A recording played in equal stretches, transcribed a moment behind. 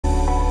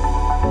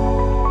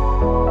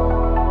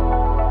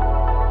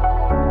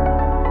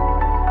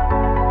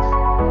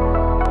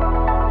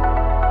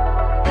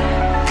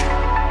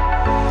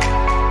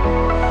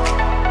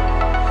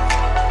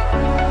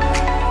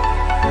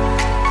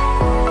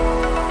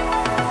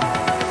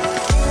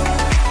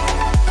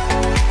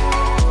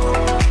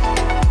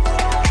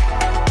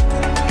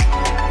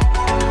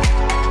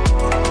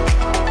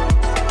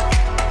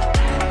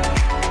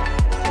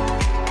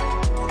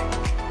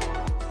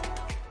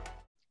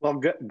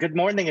Good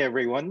morning,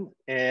 everyone,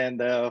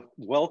 and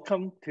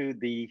welcome to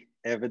the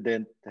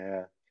Evident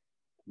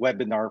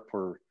webinar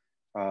for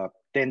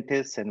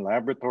dentists and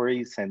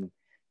laboratories and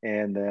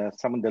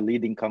some of the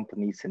leading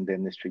companies in the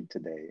industry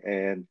today.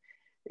 And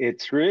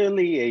it's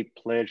really a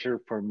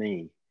pleasure for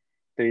me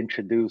to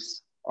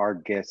introduce our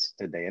guest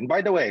today. And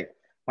by the way,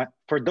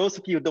 for those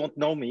of you who don't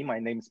know me, my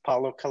name is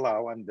Paulo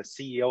Calao. I'm the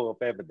CEO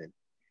of Evident.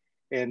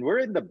 And we're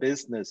in the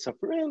business of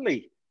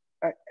really,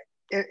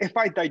 if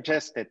I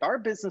digest it, our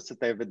business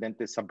at Evident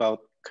is about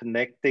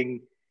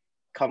connecting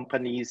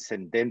companies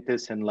and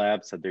dentists and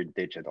labs that are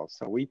digital.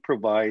 So we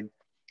provide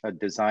a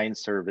design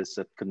service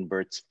that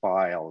converts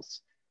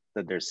files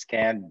that are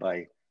scanned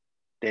by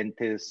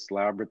dentists,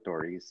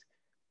 laboratories.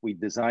 We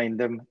design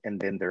them and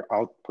then they're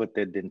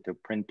outputted into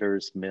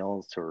printers,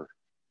 mills, or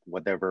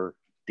whatever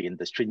the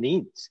industry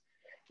needs.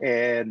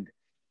 And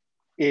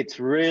it's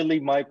really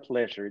my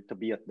pleasure to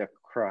be at the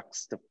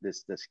crux of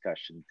this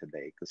discussion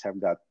today because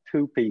I've got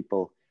two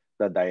people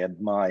that I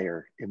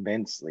admire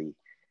immensely,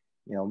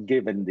 you know,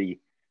 given the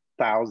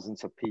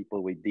thousands of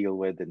people we deal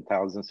with and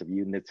thousands of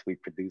units we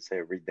produce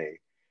every day.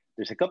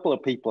 There's a couple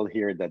of people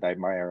here that I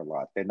admire a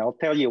lot, and I'll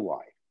tell you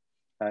why.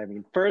 I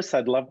mean, first,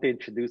 I'd love to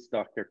introduce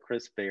Dr.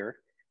 Chris Baer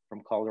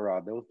from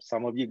Colorado.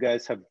 Some of you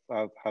guys have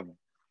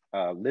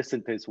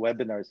listened to his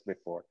webinars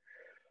before,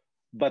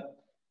 but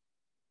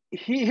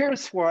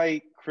here's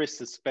why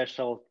Chris is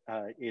special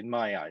in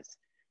my eyes.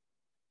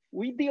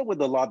 We deal with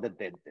a lot of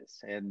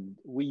dentists, and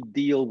we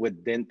deal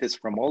with dentists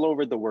from all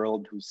over the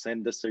world who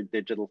send us their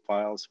digital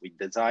files. We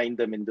design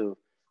them into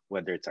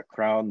whether it's a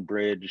crown,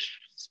 bridge,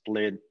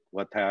 splint,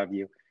 what have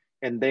you,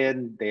 and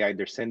then they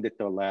either send it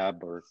to a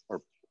lab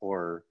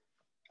or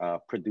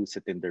produce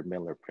it in their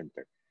mill or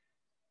printer.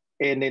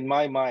 And in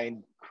my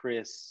mind,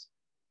 Chris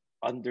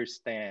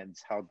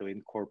understands how to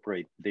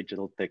incorporate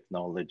digital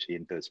technology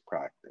into his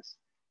practice.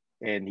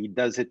 And he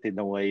does it in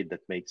a way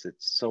that makes it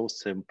so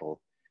simple.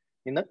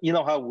 You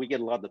know how we get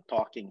a lot of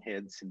talking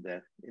heads in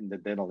the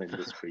dental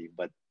industry,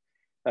 but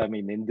I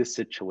mean, in this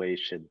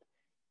situation,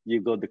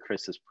 you go to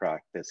Chris's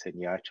practice and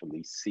you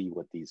actually see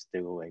what he's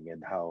doing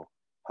and how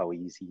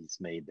easy he's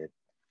made it.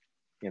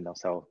 You know,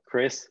 so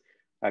Chris,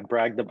 I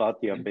bragged about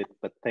you a bit,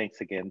 but thanks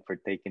again for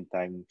taking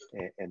time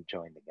and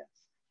joining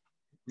us.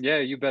 Yeah,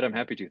 you bet. I'm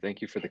happy to.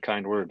 Thank you for the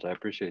kind words. I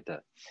appreciate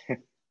that.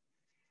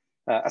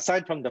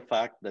 Aside from the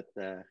fact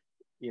that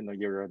you know,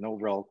 you're an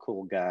overall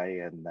cool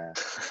guy and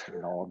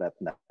you know, all that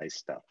nice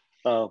stuff.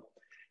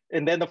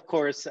 And then, of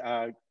course,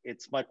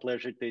 it's my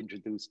pleasure to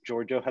introduce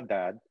Georgio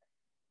Haddad,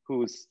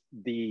 who's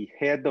the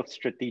head of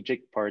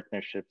strategic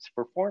partnerships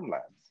for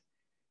Formlabs.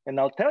 And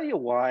I'll tell you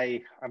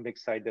why I'm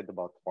excited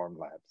about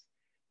Formlabs.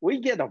 We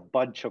get a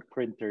bunch of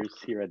printers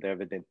here at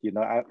Evident. You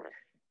know,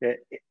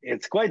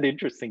 it's quite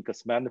interesting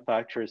because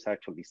manufacturers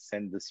actually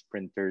send us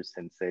printers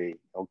and say,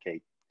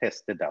 okay,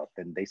 test it out.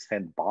 And they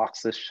send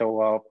boxes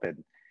show up,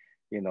 and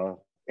you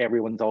know,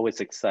 everyone's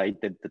always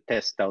excited to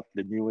test out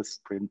the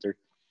newest printer.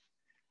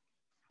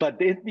 But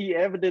in the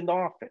Evident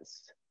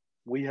office,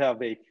 we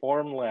have a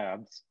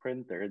Formlabs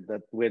printer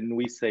that when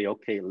we say,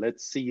 okay,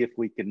 let's see if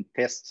we can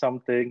test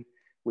something,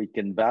 we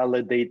can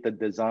validate the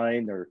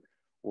design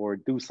or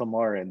do some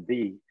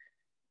R&D,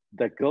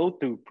 the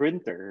go-to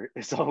printer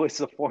is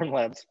always a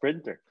Formlabs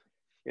printer.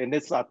 And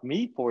it's not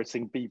me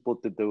forcing people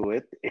to do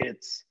it.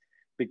 It's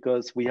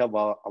because we have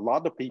a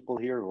lot of people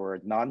here who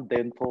are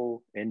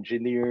non-dental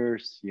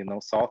engineers, you know,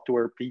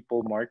 software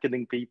people,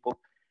 marketing people.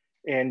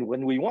 And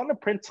when we want to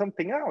print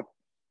something out,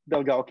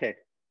 they'll go, okay,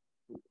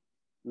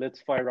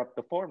 let's fire up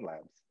the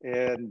Formlabs.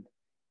 And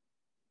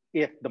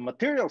if the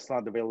material's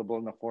not available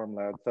in the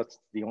Formlabs, that's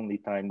the only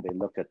time they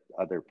look at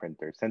other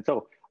printers. And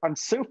so I'm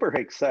super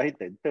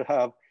excited to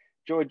have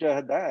Georgio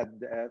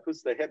Haddad,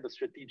 who's the head of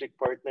strategic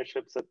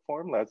partnerships at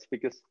Formlabs,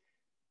 because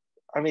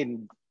I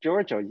mean,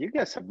 Georgio, you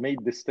guys have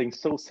made this thing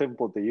so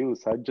simple to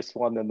use. I just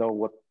want to know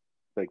what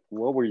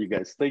were you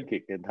guys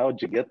thinking and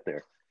how'd you get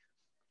there?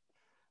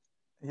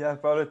 Yeah,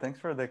 Paulo,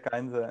 thanks for the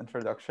kind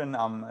introduction.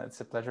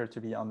 It's a pleasure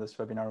to be on this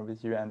webinar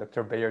with you and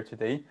Dr. Baer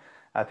today.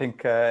 I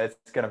think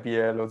it's going to be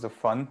loads of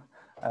fun.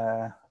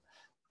 Yeah,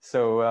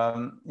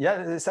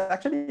 it's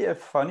actually a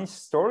funny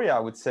story, I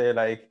would say,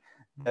 like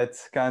that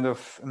kind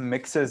of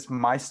mixes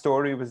my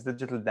story with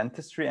digital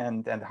dentistry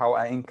and how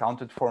I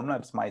encountered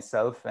Formlabs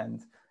myself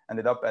and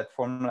ended up at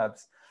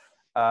Formlabs.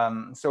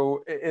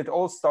 So it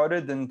all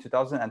started in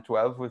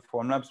 2012 with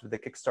Formlabs with the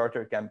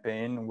Kickstarter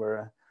campaign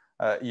where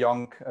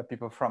young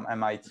people from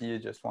MIT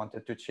just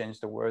wanted to change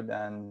the world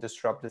and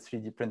disrupt the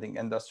 3D printing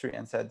industry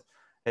and said,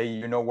 hey,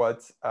 you know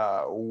what?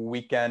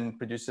 We can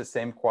produce the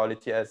same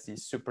quality as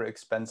these super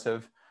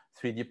expensive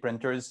 3D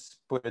printers,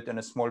 put it in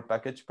a small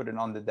package, put it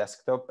on the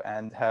desktop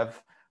and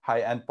have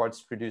high-end parts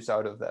produced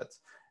out of that.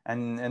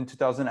 And in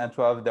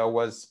 2012, there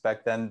was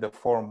back then the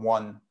Form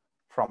 1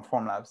 from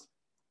Formlabs.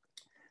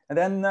 And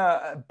then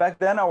back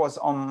then I was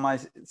on my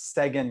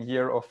second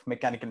year of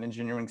mechanical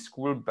engineering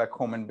school back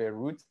home in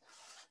Beirut.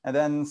 And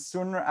then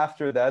sooner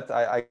after that,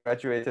 I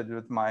graduated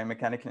with my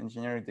mechanical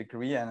engineering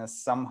degree and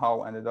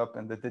somehow ended up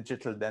in the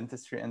digital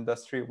dentistry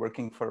industry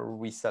working for a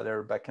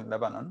reseller back in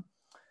Lebanon.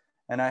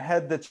 And I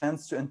had the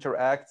chance to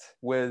interact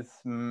with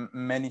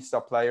many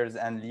suppliers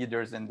and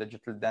leaders in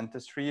digital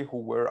dentistry who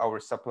were our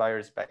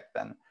suppliers back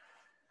then.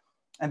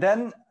 And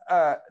then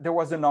there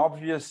was an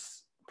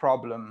obvious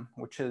problem,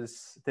 which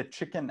is the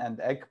chicken and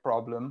egg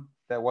problem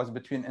that was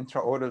between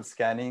intraoral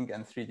scanning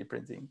and 3D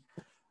printing.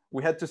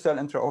 We had to sell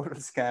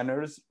intraoral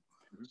scanners,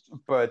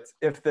 but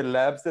if the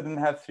labs didn't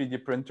have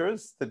 3D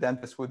printers, the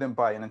dentist wouldn't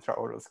buy an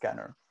intraoral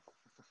scanner.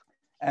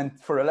 And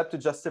for a lab to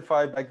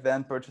justify back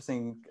then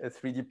purchasing a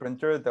 3D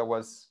printer, that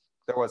was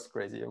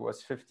crazy. It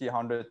was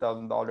 $50,000,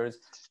 $100,000,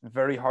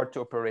 very hard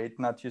to operate,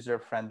 not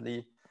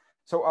user-friendly.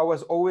 So I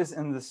was always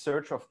in the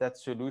search of that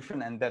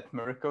solution and that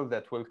miracle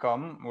that will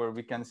come where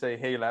we can say,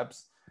 hey,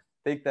 labs,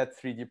 take that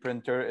 3D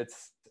printer.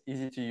 It's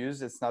easy to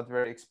use. It's not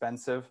very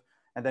expensive.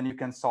 And then you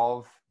can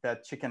solve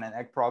that chicken and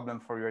egg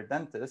problem for your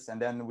dentist.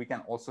 And then we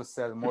can also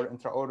sell more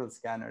intraoral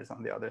scanners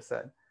on the other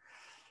side.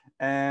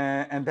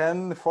 And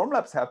then the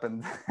Formlabs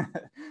happened.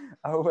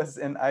 I was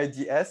in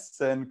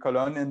IDS in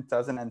Cologne in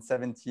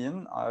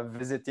 2017,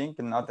 visiting,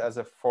 not as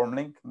a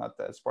Formlink, not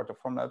as part of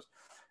Formlabs.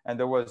 And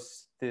there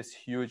was this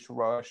huge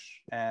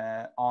rush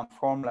on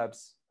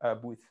Formlabs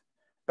booth.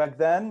 Back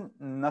then,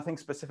 nothing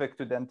specific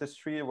to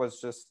dentistry. It was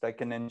just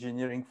like an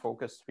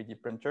engineering-focused 3D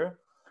printer.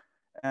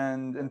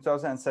 And in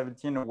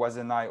 2017, it was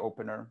an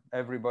eye-opener.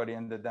 Everybody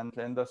in the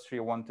dental industry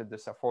wanted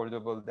this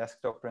affordable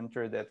desktop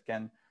printer that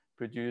can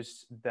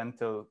produce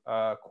dental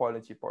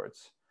quality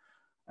parts.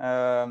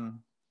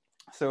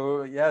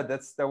 So yeah,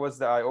 that was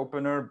the eye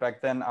opener.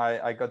 Back then,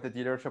 I got the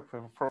dealership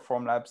for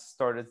Formlabs,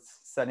 started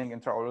selling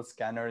intraoral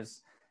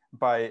scanners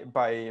by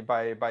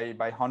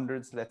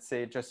hundreds, let's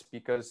say, just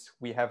because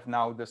we have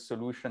now the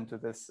solution to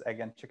this,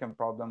 again, chicken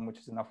problem, which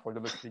is an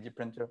affordable 3D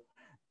printer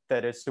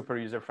that is super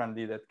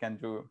user-friendly, that can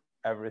do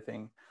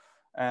everything.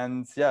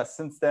 And yeah,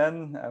 since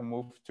then, I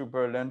moved to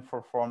Berlin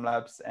for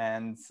Formlabs,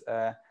 and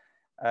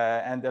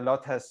a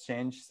lot has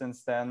changed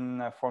since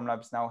then.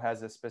 Formlabs now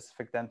has a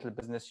specific dental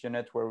business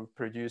unit where we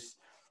produce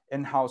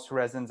in-house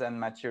resins and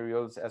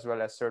materials, as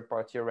well as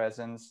third-party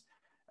resins,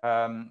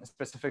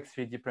 specific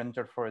 3D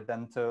printer for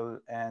dental.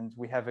 And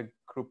we have a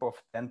group of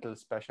dental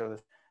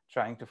specialists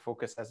trying to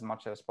focus as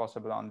much as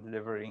possible on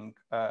delivering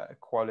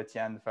quality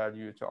and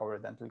value to our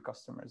dental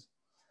customers.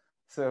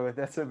 So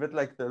that's a bit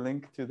like the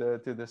link to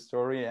the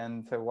story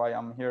and why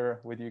I'm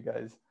here with you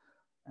guys.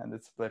 And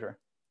it's a pleasure.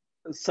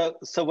 So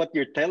what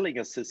you're telling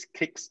us is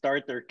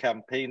Kickstarter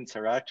campaigns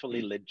are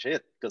actually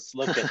legit, because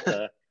look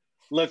at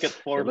look at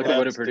Formlabs look at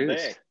what it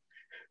produced.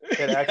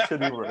 today. It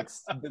actually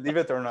works, believe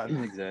it or not.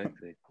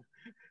 Exactly.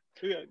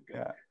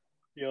 Yeah.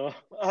 You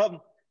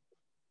know,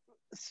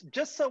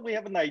 just so we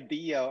have an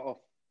idea of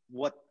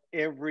what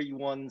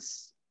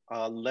everyone's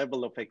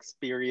level of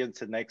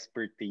experience and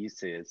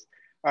expertise is,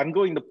 I'm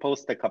going to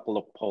post a couple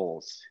of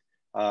polls.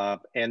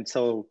 And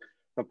so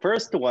the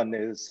first one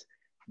is,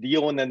 do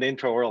you own an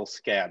intraoral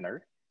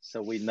scanner?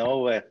 So we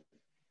know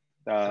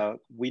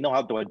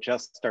how to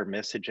adjust our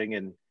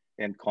messaging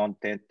and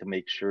content to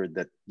make sure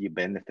that you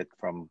benefit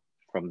from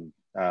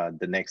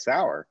the next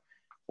hour.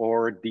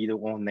 Or do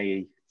you own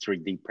a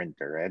 3D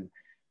printer? And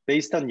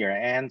based on your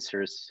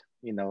answers,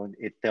 you know,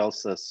 it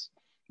tells us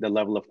the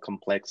level of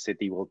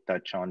complexity we'll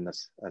touch on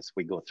as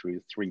we go through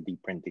 3D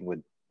printing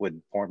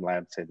with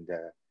Formlabs and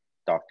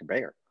Dr.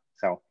 Baer.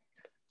 So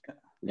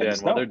yeah,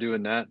 and while they're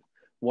doing that,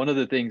 one of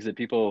the things that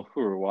people who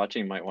are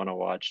watching might want to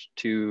watch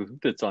too,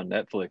 that's on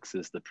Netflix,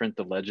 is the Print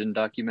the Legend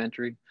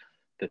documentary.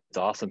 That's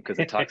awesome because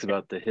it talks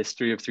about the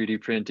history of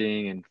 3D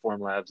printing, and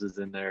Formlabs is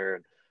in there.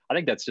 And I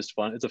think that's just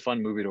fun. It's a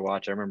fun movie to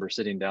watch. I remember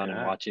sitting down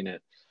and watching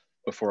it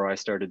before I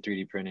started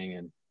 3D printing,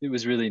 and it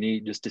was really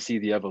neat just to see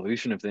the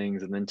evolution of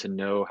things, and then to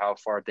know how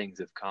far things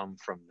have come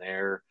from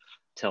there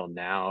till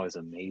now is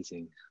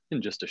amazing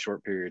in just a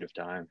short period of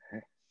time.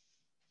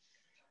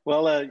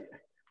 Well,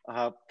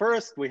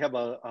 first we have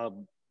a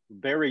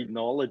very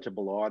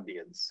knowledgeable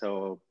audience.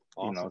 So,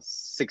 awesome. You know,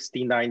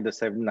 69 to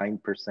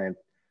 79%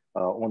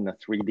 own a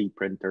 3D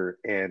printer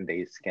and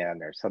a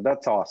scanner. So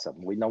that's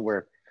awesome. We know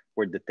where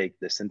to take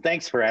this. And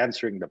thanks for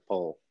answering the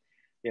poll.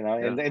 You know,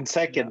 and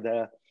second,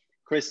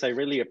 Chris, I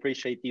really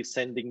appreciate you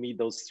sending me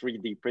those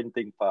 3D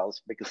printing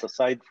files, because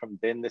aside from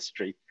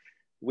dentistry,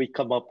 we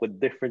come up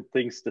with different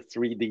things to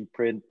 3D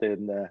print.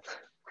 And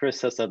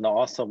Chris has an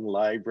awesome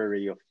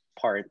library of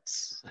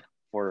parts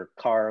for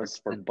cars,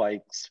 for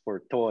bikes,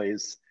 for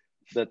toys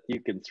that you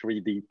can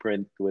 3D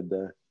print with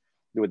the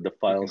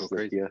files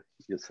that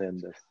you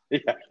send us.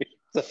 Yeah.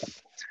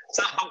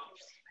 So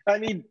I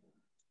mean,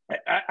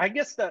 I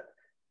guess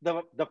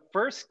the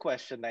first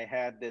question I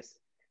had is,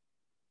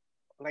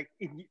 like,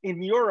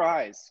 in your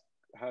eyes,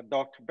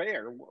 Dr.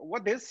 Baer,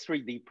 what is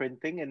 3D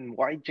printing and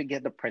why did you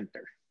get a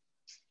printer?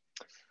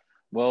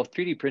 Well,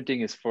 3D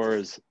printing, as far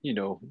as, you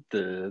know,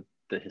 the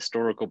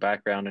historical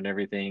background and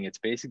everything, it's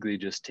basically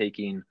just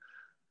taking,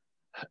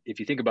 if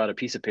you think about a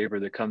piece of paper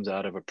that comes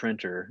out of a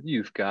printer,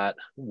 you've got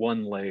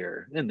one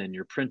layer, and then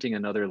you're printing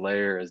another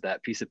layer as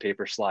that piece of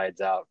paper slides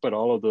out. But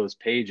all of those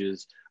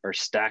pages are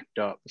stacked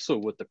up. So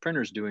what the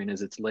printer's doing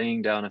is it's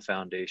laying down a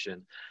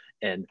foundation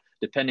and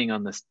depending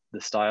on the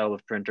style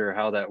of printer,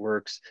 how that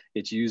works,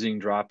 it's using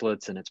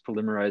droplets and it's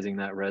polymerizing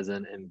that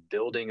resin and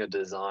building a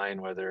design,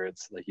 whether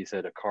it's, like you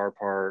said, a car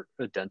part,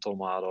 a dental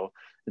model.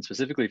 And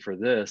specifically for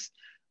this,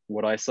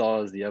 what I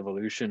saw as the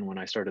evolution when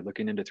I started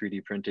looking into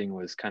 3D printing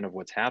was kind of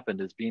what's happened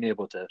is being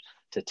able to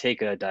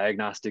take a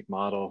diagnostic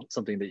model,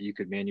 something that you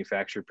could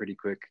manufacture pretty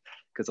quick.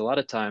 Because a lot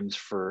of times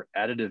for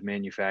additive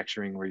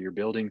manufacturing, where you're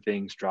building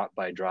things drop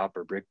by drop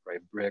or brick by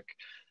brick,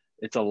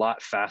 it's a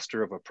lot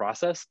faster of a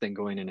process than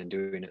going in and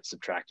doing it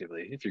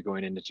subtractively if you're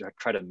going in to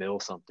try to mill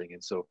something.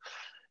 And so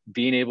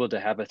being able to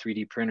have a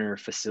 3D printer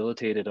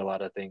facilitated a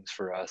lot of things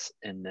for us.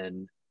 And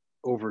then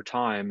over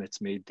time,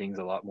 it's made things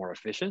a lot more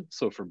efficient.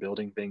 So for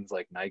building things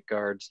like night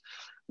guards,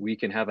 we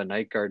can have a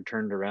night guard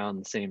turned around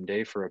the same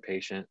day for a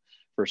patient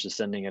versus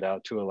sending it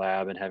out to a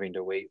lab and having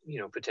to wait,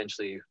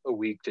 potentially a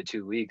week to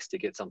 2 weeks to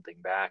get something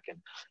back.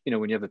 And,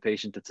 when you have a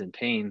patient that's in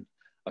pain,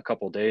 a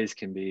couple of days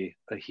can be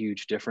a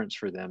huge difference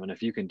for them. And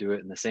if you can do it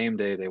in the same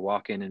day, they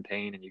walk in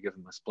pain and you give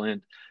them a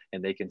splint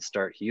and they can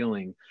start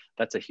healing,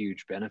 that's a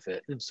huge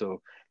benefit. And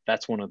so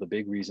that's one of the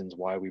big reasons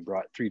why we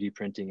brought 3D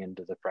printing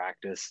into the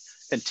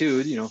practice. And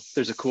two,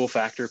 there's a cool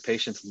factor.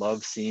 Patients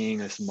love seeing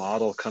this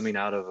model coming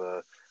out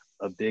of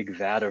a big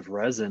vat of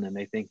resin, and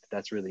they think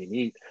that's really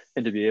neat.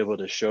 And to be able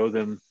to show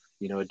them,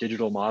 a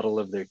digital model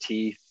of their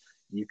teeth,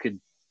 you could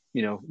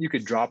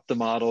drop the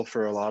model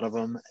for a lot of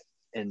them,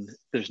 and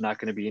there's not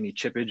going to be any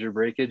chippage or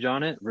breakage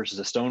on it versus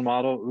a stone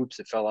model. Oops,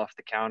 it fell off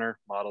the counter,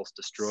 model's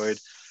destroyed.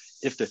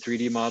 If the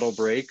 3D model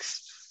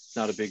breaks, it's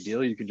not a big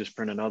deal. You can just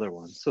print another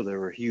one. So there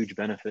were huge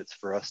benefits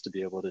for us to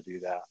be able to do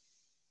that.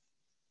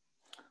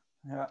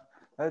 Yeah,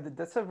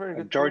 that's a very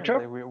good Georgio?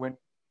 point.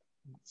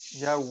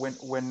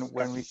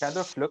 When we kind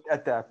of look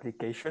at the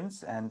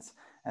applications and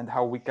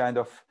how we kind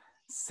of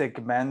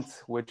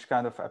segment which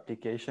kind of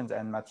applications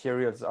and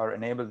materials are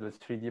enabled with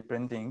 3D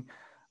printing,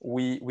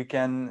 we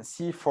can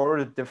see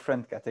 4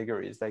 different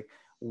categories. Like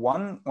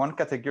one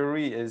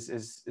category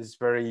is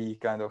very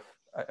kind of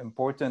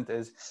important,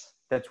 is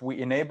that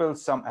we enable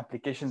some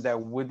applications that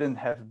wouldn't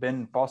have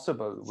been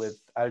possible with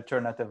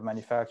alternative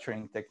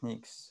manufacturing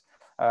techniques.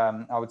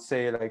 I would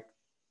say like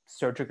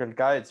surgical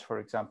guides, for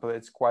example,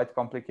 it's quite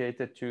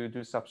complicated to do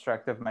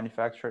subtractive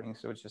manufacturing.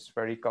 So it's just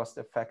very cost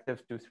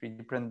effective to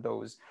 3D print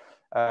those.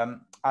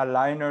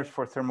 Aligners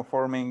for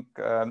thermoforming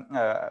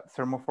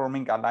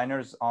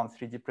aligners on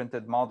 3D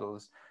printed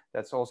models.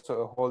 That's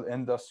also a whole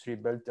industry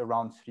built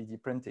around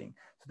 3D printing.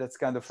 So that's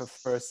kind of a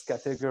first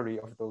category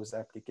of those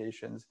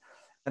applications.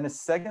 And the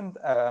second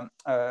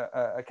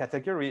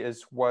category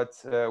is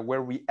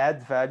where we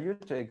add value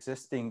to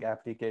existing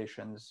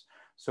applications.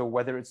 So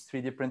whether it's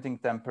 3D printing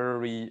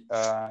temporary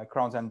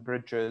crowns and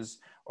bridges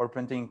or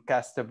printing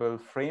castable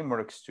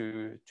frameworks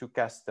to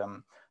cast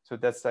them. So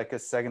that's like a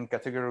second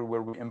category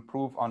where we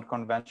improve on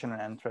conventional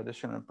and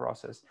traditional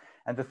process.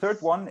 And the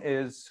third one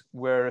is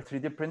where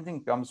 3D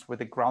printing comes with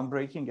a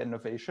groundbreaking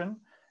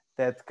innovation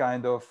that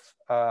kind of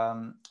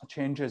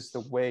changes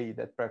the way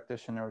that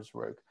practitioners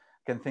work.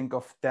 You can think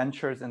of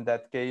dentures in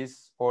that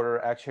case,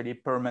 or actually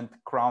permanent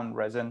crown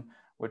resin,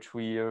 which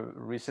we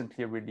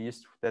recently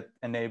released, that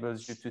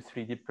enables you to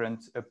 3D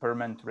print a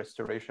permanent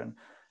restoration.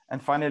 And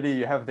finally,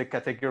 you have the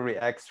category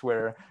X,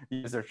 where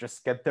users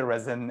just get the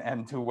resin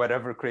and do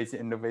whatever crazy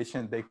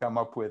innovation they come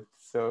up with.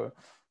 So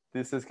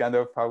this is kind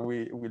of how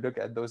we look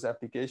at those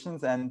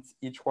applications, and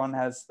each one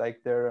has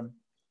like their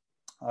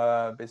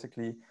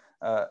basically,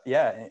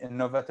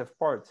 innovative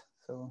part.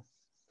 So.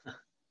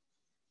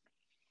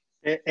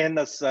 And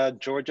as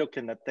Georgio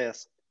can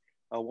attest,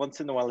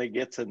 once in a while he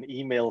gets an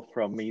email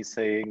from me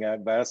saying,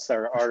 I've asked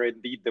our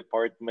R&D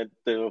department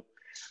to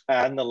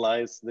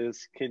analyze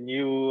this. Can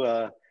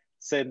you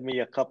send me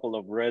a couple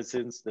of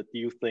resins that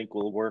you think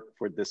will work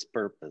for this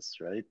purpose,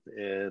 right?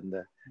 And,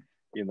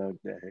 Thank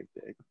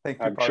you,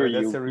 I'm Paolo. sure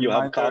That's a you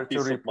have reminder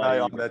copies to of my reply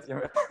on that.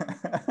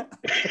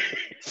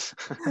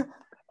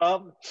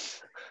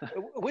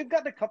 We've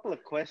got a couple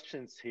of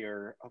questions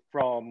here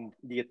from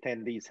the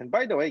attendees. And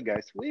by the way,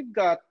 guys, we've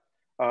got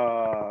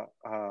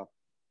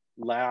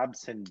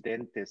labs and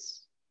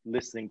dentists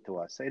listening to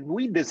us, and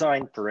we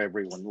design for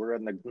everyone. We're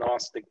an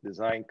agnostic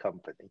design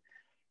company.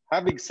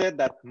 Having said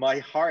that, my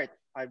heart,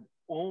 I've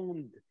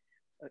owned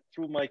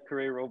through my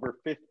career over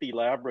 50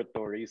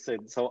 laboratories,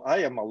 and so I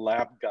am a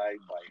lab guy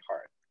by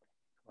heart.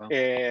 Wow.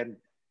 And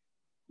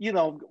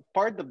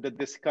part of the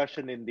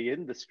discussion in the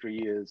industry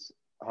is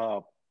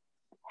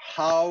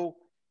how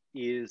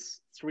is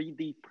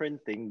 3D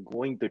printing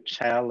going to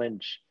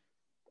challenge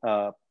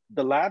the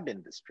lab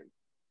industry?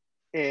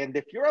 And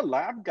if you're a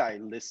lab guy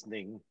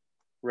listening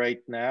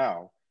right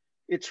now,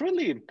 it's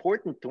really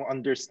important to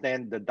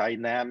understand the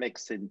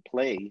dynamics in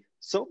play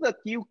so that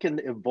you can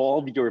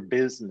evolve your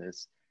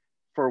business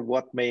for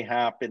what may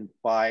happen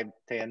 5,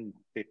 10,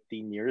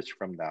 15 years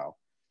from now.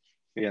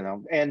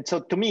 And so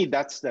to me,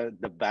 that's the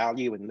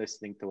value in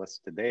listening to us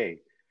today.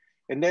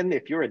 And then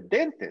if you're a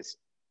dentist,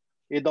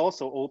 it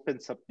also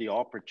opens up the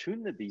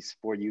opportunities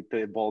for you to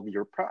evolve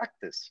your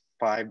practice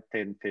 5,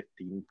 10,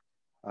 15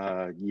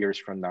 years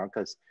from now.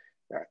 Because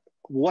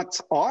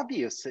what's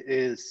obvious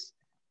is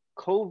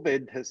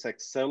COVID has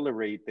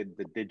accelerated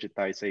the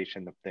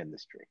digitization of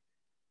dentistry.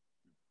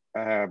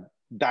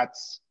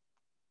 That's,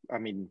 I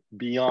mean,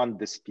 beyond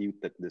dispute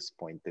at this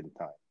point in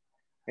time.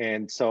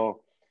 And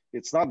so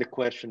it's not the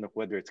question of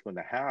whether it's going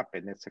to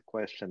happen. It's a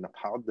question of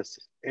how does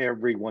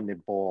everyone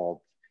evolve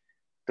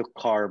to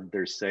carve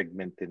their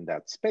segment in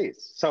that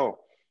space. So,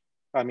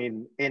 I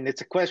mean, and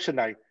it's a question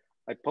I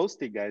posed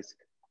to you guys.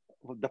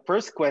 The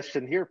first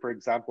question here, for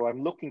example,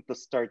 I'm looking to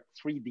start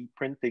 3D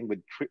printing with,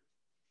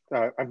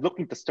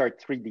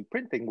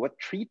 What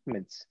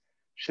treatments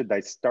should I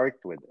start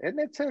with? And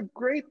it's a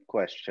great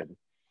question.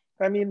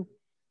 I mean,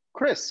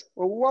 Chris,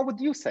 what would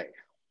you say?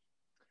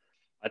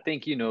 I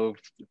think, you know,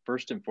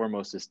 first and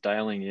foremost is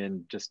dialing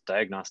in just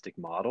diagnostic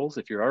models.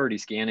 If you're already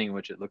scanning,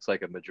 which it looks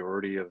like a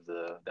majority of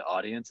the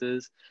audience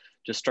is,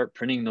 just start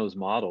printing those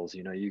models.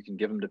 You know, you can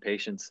give them to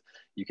patients.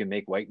 You can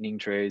make whitening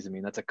trays. I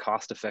mean, that's a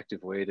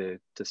cost-effective way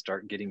to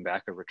start getting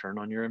back a return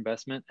on your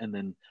investment, and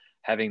then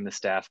having the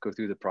staff go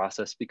through the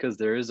process, because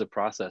there is a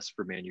process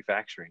for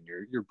manufacturing.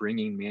 You're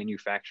bringing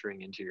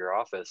manufacturing into your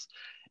office,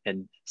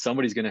 and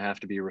somebody's going to have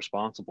to be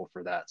responsible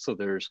for that. So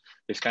there's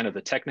kind of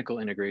the technical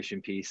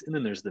integration piece, and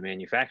then there's the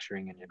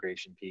manufacturing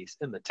integration piece.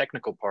 And the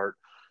technical part,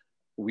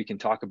 we can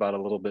talk about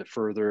a little bit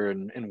further,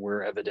 and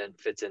where Evident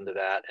fits into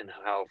that, and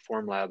how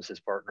Formlabs has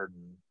partnered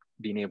in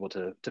being able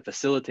to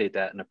facilitate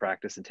that in a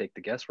practice and take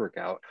the guesswork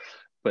out.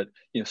 But,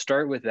 you know,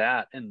 start with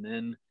that, and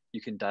then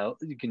you can dial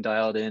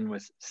it in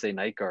with, say,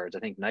 night guards. I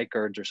think night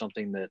guards are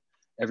something that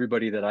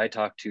everybody that I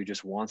talk to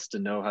just wants to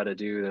know how to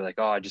do. They're like,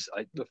 oh, I just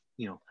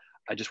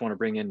want to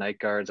bring in night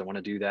guards. I want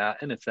to do that.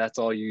 And if that's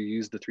all you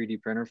use the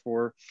 3D printer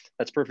for,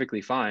 that's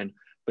perfectly fine.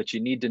 But you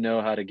need to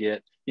know how to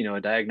get, you know,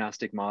 a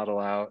diagnostic model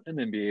out, and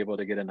then be able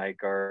to get a night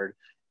guard.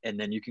 And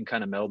then you can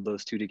kind of meld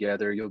those two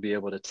together. You'll be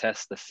able to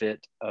test the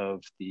fit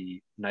of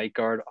the night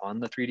guard on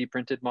the 3D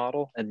printed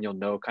model, and you'll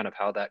know kind of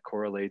how that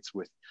correlates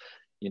with,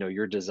 you know,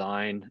 your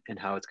design and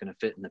how it's going to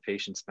fit in the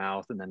patient's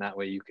mouth. And then that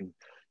way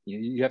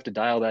you have to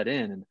dial that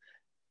in, and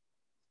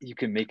you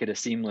can make it a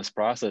seamless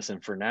process.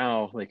 And for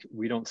now, like,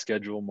 we don't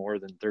schedule more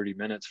than 30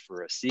 minutes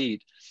for a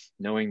seat,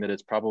 knowing that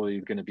it's probably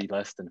going to be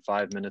less than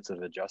 5 minutes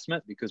of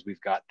adjustment, because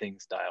we've got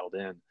things dialed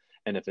in.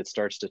 And if it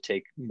starts to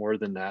take more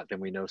than that, then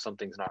we know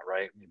something's not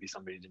right. Maybe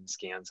somebody didn't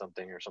scan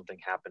something, or something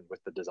happened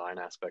with the design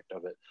aspect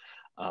of it.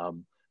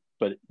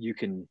 But you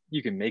can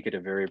make it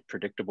a very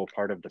predictable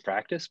part of the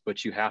practice,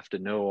 but you have to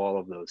know all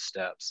of those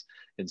steps.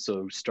 And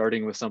so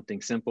starting with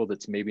something simple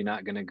that's maybe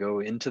not going to go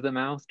into the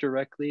mouth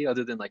directly,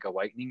 other than like a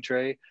whitening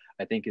tray,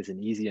 I think is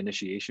an easy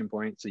initiation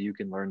point. So you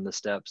can learn the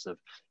steps of,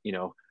 you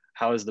know,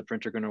 how is the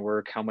printer going to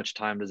work? How much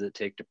time does it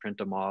take to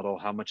print a model?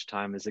 How much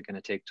time is it going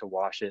to take to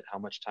wash it? How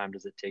much time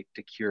does it take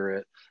to cure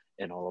it?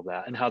 And all of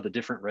that, and how the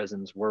different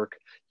resins work.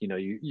 You know,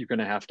 you're going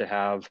to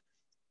have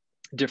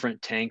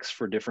different tanks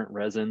for different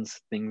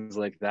resins, things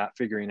like that,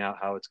 figuring out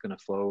how it's going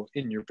to flow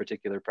in your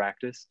particular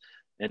practice.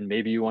 And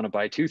maybe you want to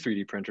buy 2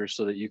 3D printers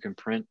so that you can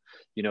print,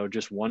 you know,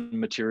 just one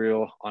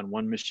material on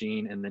one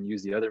machine, and then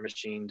use the other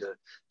machine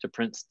to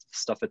print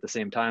stuff at the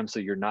same time. So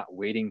you're not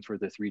waiting for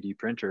the 3D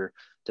printer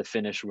to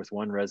finish with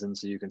one resin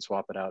so you can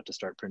swap it out to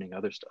start printing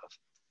other stuff.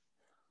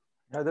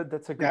 Yeah,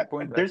 that's a good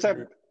point.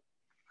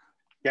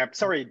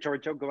 Sorry,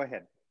 Georgio, go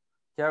ahead.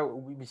 Yeah,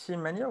 we see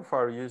many of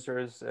our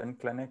users in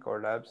clinic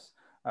or labs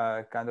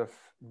kind of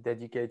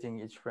dedicating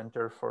each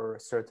printer for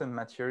certain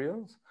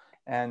materials.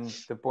 And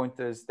the point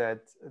is that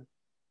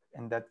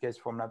in that case,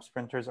 Formlabs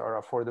printers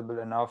are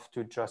affordable enough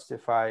to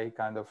justify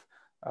kind of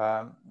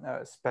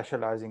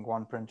specializing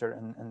one printer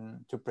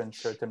and to print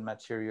certain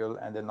material,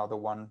 and another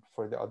one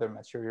for the other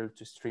material,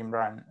 to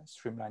streamline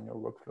your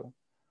workflow.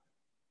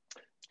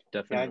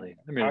 Definitely.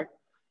 I mean,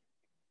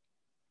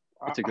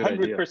 it's a good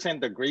 100%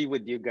 idea. agree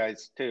with you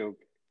guys too.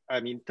 I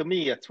mean, to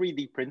me, a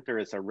 3D printer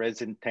is a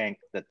resin tank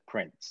that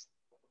prints.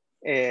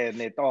 And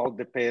it all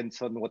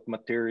depends on what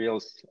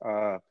materials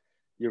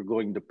you're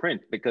going to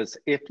print. Because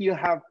if you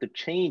have to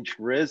change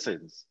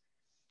resins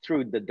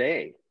through the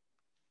day,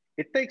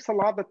 it takes a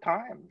lot of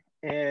time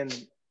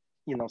and,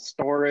 you know,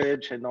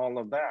 storage and all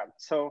of that.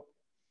 So,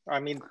 I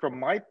mean, from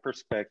my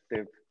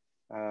perspective,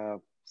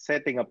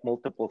 setting up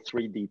multiple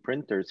 3D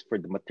printers for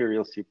the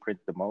materials you print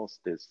the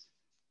most is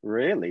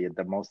really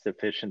the most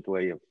efficient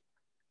way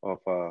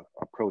of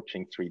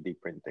approaching 3D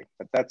printing.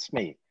 But that's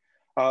me.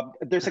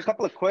 There's a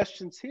couple of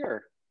questions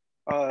here.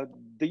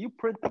 Do you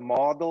print a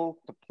model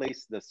to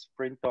place the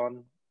splint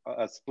on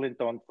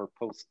for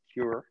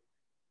post-cure?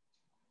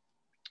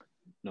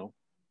 No,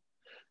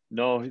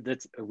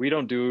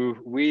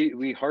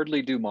 we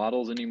hardly do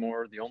models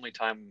anymore. The only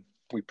time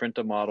we print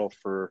a model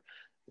for,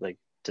 like,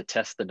 to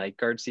test the night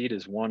guard seat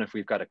is one, if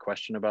we've got a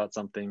question about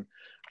something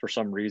for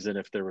some reason,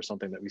 if there was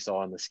something that we saw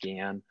on the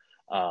scan,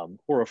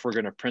 or if we're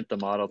going to print the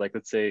model. Like,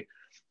 let's say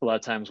a lot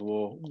of times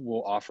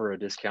we'll offer a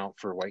discount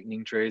for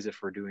whitening trays if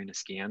we're doing a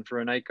scan for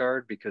a night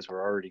guard, because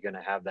we're already going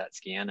to have that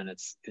scan, and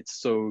it's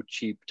so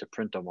cheap to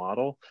print a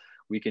model.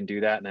 We can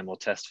do that, and then we'll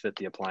test fit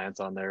the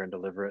appliance on there and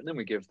deliver it. And then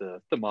we give the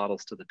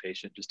models to the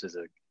patient just as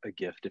a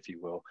gift, if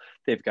you will.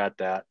 They've got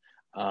that.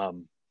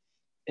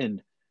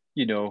 And,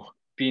 you know,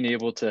 being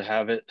able to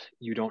have it,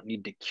 you don't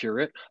need to cure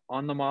it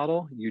on the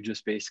model. You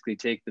just basically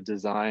take the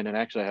design, and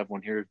actually I have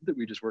one here that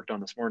we just worked on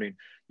this morning.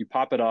 You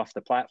pop it off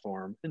the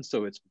platform, and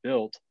so it's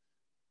built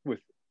with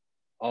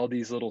all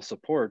these little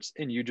supports,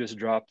 and you just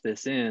drop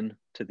this in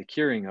to the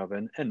curing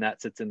oven, and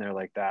that sits in there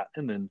like that.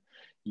 And then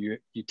you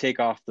take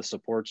off the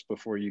supports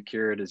before you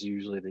cure it is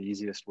usually the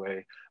easiest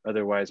way.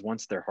 Otherwise,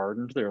 once they're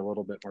hardened, they're a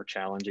little bit more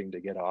challenging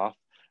to get off,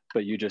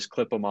 but you just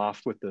clip them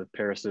off with the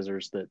pair of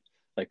scissors that,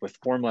 like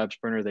with Formlabs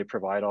printer, they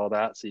provide all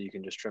that, so you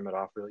can just trim it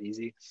off real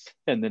easy.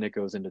 And then it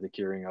goes into the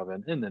curing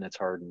oven, and then it's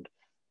hardened.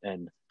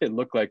 And it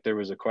looked like there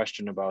was a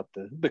question about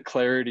the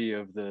clarity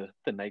of the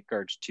night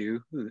guards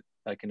too,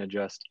 I can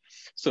adjust.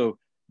 So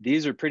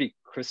these are pretty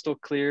crystal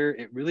clear.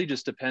 It really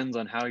just depends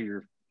on how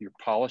you're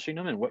polishing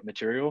them and what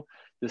material.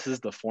 This is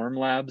the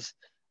Formlabs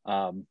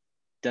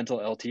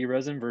Dental LT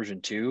resin version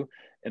 2,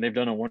 and they've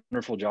done a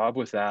wonderful job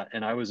with that.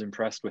 And I was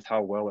impressed with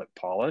how well it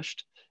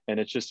polished. And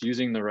it's just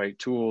using the right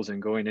tools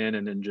and going in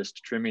and then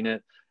just trimming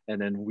it. And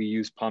then we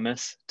use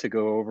pumice to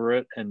go over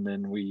it. And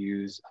then we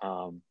use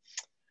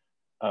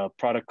a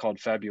product called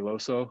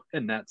Fabuloso,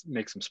 and that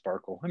makes them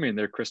sparkle. I mean,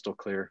 they're crystal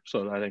clear.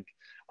 So I think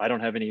I don't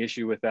have any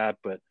issue with that,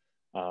 but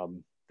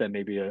that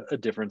may be a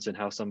difference in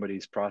how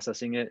somebody's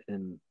processing it.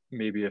 And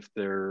maybe if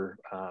their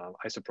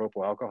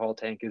isopropyl alcohol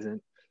tank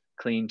isn't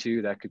clean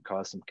too, that could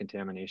cause some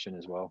contamination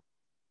as well.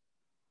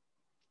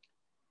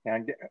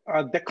 And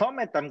the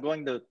comment I'm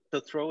going to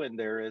throw in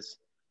there is,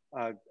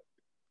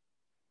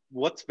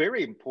 what's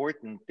very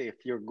important if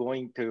you're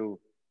going to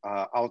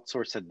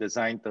outsource a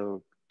design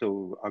to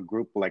a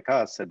group like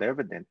us at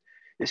Evident,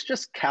 is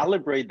just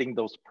calibrating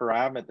those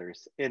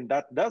parameters. And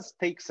that does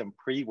take some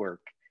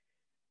pre-work.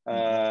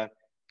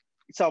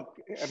 So,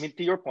 I mean,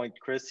 to your point,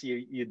 Chris,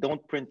 you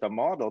don't print a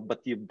model,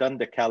 but you've done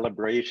the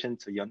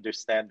calibration, so you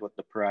understand what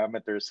the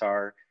parameters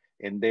are,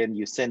 and then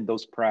you send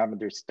those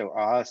parameters to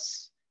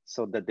us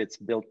so that it's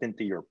built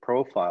into your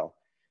profile.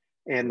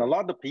 And a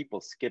lot of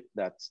people skip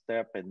that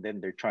step, and then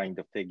they're trying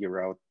to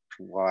figure out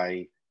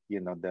why,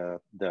 you know,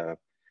 the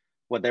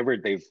whatever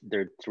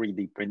they're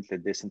 3D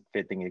printed isn't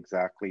fitting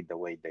exactly the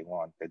way they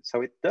wanted.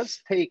 So it does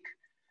take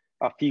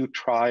a few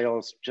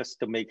trials just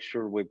to make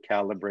sure we've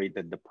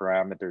calibrated the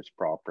parameters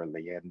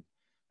properly. And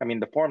I mean,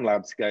 the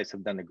Formlabs guys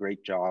have done a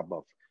great job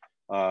of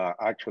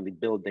actually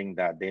building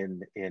that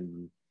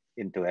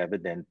into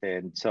Evident.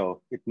 And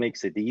so it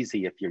makes it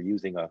easy if you're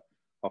using a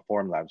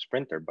Formlabs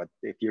printer, but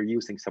if you're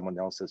using someone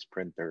else's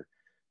printer,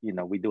 you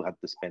know, we do have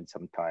to spend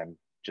some time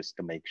just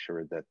to make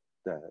sure that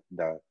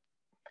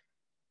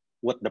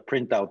what the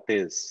printout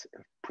is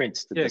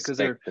prints to the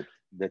spec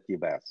that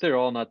you've asked. They're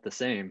all not the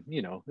same.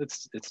 You know,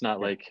 it's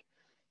not like,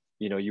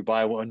 you know, you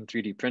buy one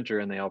 3D printer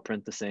and they all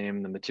print the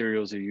same. The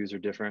materials you use are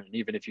different. And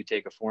even if you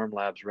take a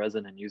Formlabs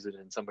resin and use it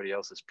in somebody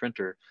else's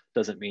printer,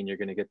 doesn't mean you're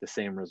going to get the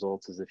same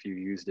results as if you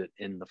used it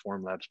in the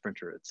Formlabs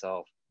printer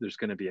itself. There's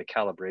going to be a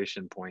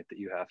calibration point that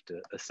you have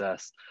to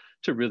assess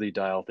to really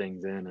dial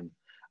things in. And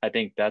I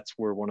think that's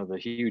where one of the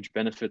huge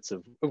benefits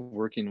of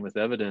working with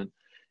Evident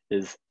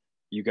is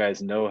you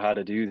guys know how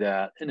to do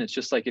that. And it's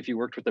just like if you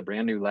worked with a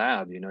brand new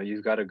lab, you know,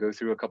 you've got to go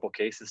through a couple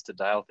cases to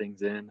dial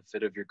things in,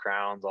 fit of your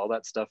crowns, all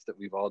that stuff that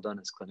we've all done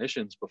as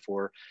clinicians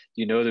before.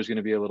 You know, there's going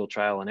to be a little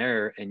trial and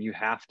error, and you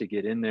have to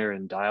get in there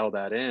and dial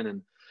that in.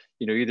 And,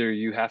 you know, either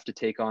you have to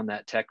take on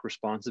that tech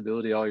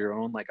responsibility all your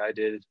own, like I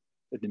did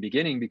at the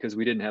beginning, because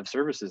we didn't have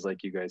services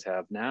like you guys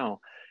have now.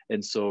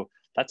 And so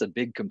that's a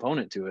big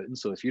component to it. And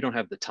so if you don't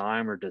have the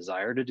time or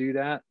desire to do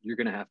that, you're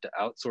going to have to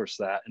outsource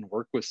that and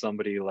work with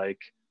somebody like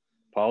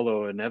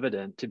Paulo and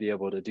Evident to be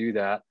able to do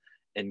that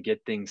and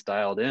get things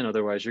dialed in.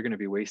 Otherwise, you're going to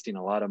be wasting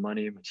a lot of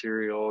money and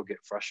material, get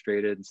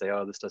frustrated and say,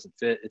 oh, this doesn't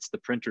fit. It's the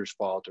printer's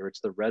fault or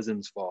it's the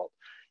resin's fault,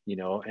 you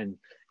know, and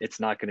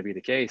it's not going to be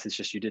the case. It's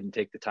just you didn't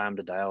take the time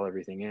to dial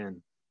everything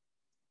in.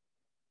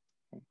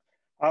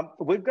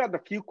 We've got a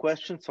few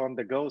questions on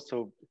the go.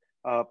 So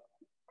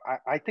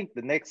I think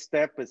the next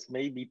step is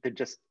maybe to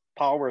just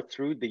power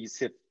through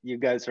these if you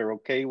guys are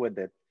okay with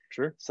it.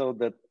 Sure. So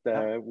that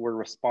we're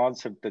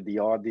responsive to the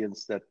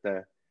audience that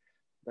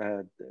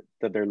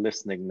they're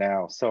listening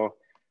now. So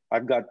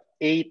I've got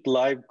 8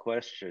 live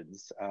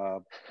questions,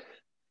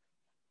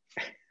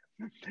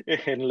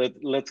 and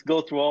let's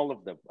go through all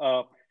of them.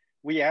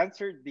 We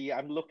answered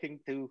I'm looking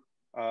to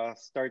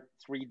start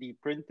 3D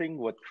printing.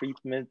 What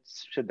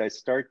treatments should I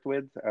start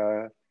with?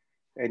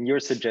 And your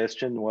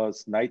suggestion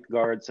was night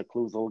guards,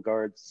 occlusal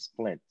guards,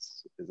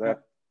 splints. Is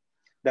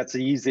that's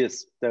the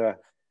easiest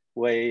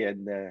way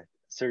and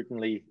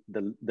certainly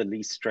the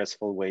least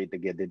stressful way to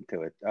get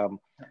into it.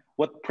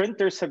 What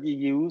printers have you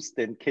used,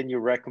 and can you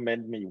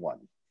recommend me one?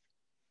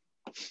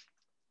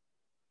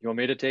 You want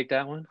me to take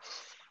that one?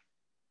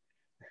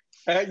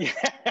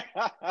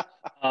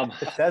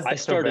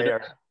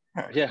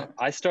 Yeah.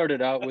 I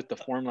started out with the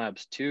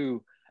Formlabs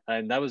 2,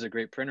 and that was a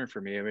great printer for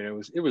me. I mean,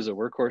 it was a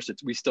workhorse.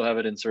 We still have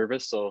it in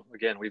service. So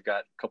again, we've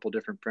got a couple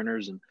different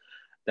printers, and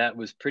that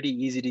was pretty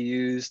easy to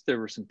use. There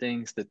were some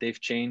things that they've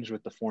changed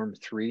with the Form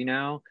 3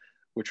 now,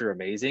 which are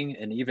amazing.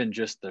 And even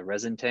just the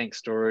resin tank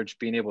storage,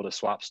 being able to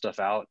swap stuff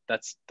out,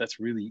 that's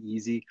really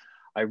easy.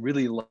 I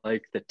really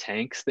like the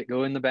tanks that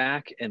go in the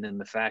back, and then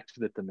the fact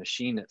that the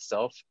machine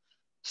itself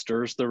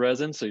stirs the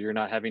resin, so you're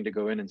not having to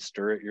go in and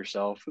stir it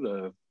yourself.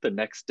 The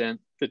next dent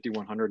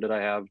 5100 that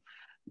I have,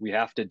 we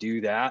have to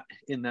do that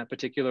in that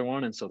particular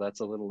one, and so that's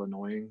a little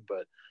annoying.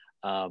 But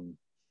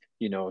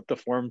you know, the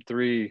Form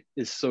 3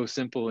 is so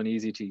simple and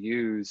easy to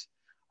use.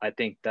 I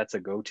think that's a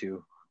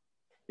go-to.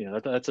 You know,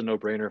 that's a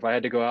no-brainer. If I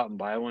had to go out and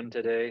buy one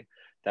today,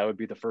 that would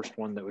be the first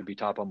one that would be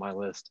top on my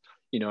list.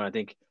 You know, I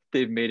think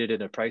they've made it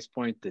at a price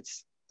point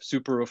that's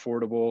super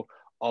affordable.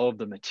 All of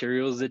the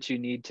materials that you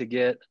need to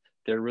get,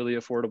 they're really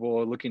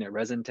affordable. Looking at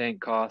resin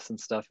tank costs and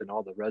stuff, and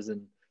all the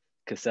resin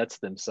cassettes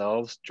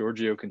themselves,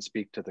 Georgio can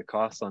speak to the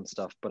costs on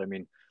stuff, but I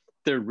mean,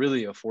 they're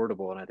really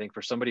affordable. And I think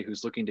for somebody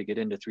who's looking to get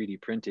into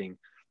 3D printing,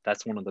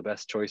 that's one of the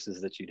best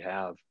choices that you'd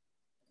have.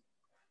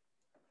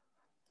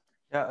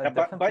 Yeah,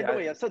 by the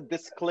way, as a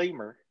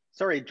disclaimer,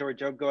 sorry,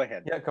 Georgio, go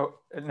ahead. Yeah, go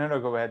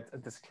ahead. A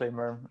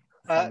disclaimer.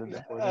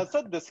 As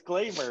a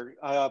disclaimer,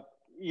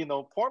 you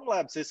know,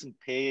 Formlabs isn't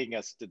paying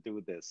us to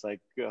do this. Like,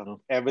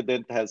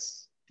 Evident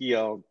has, you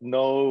know,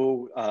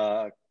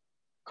 no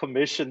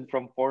commission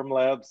from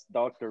Formlabs.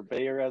 Dr.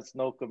 Baer has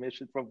no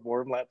commission from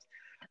Formlabs.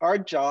 Our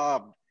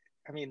job,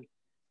 I mean,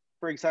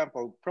 for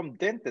example, from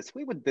dentists,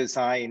 we would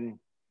design,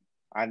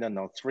 I don't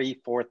know,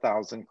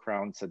 3,000-4,000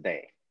 crowns a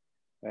day,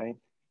 right?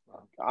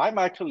 I'm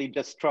actually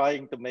just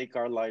trying to make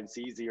our lives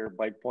easier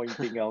by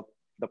pointing out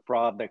the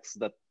products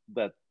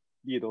that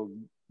you know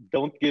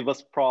don't give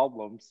us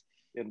problems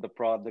and the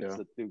products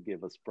that do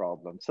give us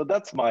problems. So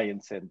that's my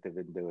incentive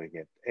in doing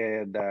it.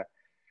 And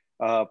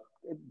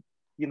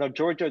you know,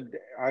 Georgia,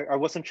 I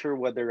wasn't sure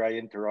whether I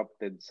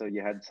interrupted, so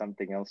you had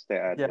something else to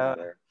add in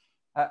there.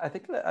 I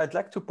think I'd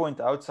like to point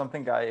out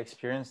something I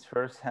experienced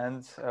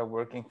firsthand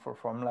working for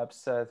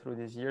Formlabs through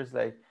these years.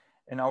 Like,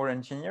 in our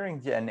engineering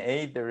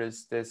DNA, there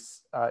is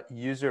this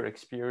user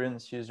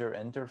experience, user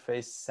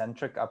interface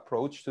centric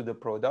approach to the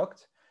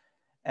product.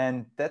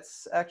 And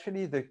that's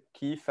actually the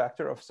key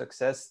factor of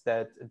success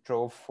that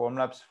drove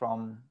Formlabs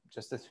from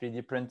just a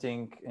 3D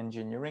printing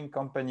engineering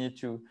company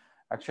to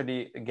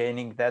actually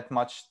gaining that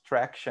much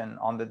traction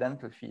on the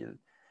dental field.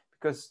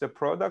 Because the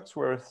products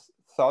were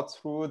thought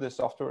through, the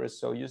software is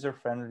so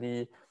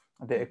user-friendly,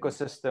 the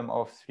ecosystem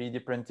of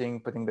 3D printing,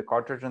 putting the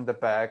cartridge in the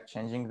back,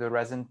 changing the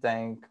resin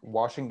tank,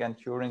 washing and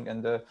curing,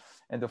 and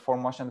the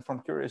form wash and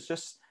form cure is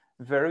just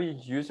very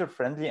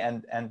user-friendly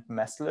and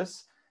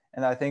messless.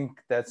 And I think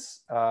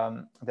that's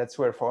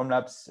where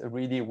Formlabs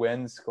really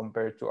wins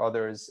compared to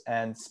others,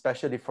 and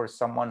especially for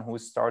someone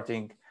who's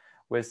starting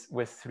with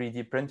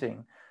 3D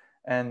printing.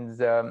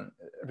 And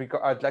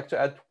I'd like to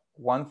add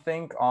one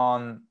thing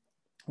on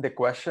the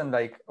question,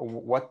 like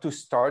what to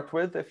start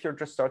with if you're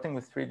just starting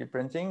with 3D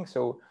printing.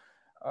 So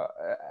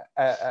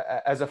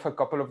as of a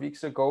couple of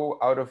weeks ago,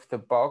 out of the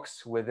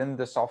box within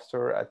the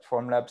software at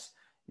Formlabs,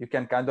 you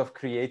can kind of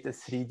create a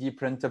 3D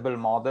printable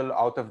model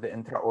out of the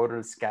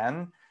intraoral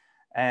scan.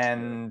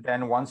 And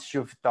then once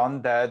you've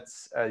done that,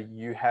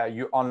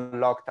 you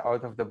unlocked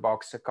out of the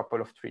box a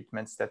couple of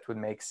treatments that would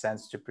make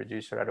sense to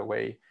produce right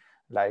away,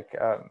 like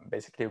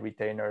basically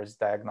retainers,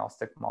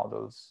 diagnostic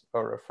models,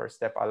 or a first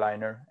step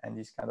aligner, and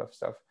these kind of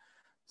stuff.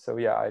 So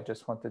yeah, I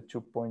just wanted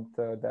to point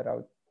that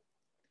out.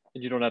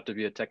 And you don't have to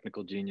be a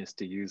technical genius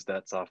to use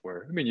that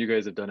software. I mean, you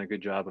guys have done a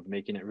good job of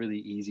making it really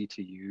easy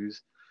to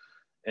use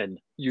and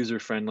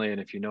user-friendly.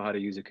 And if you know how to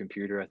use a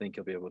computer, I think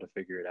you'll be able to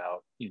figure it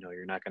out. You know,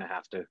 you're not going to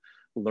have to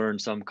learn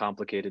some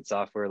complicated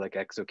software like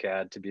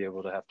ExoCAD to be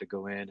able to have to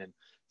go in and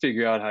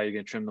figure out how you're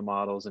going to trim the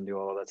models and do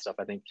all of that stuff.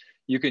 I think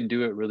you can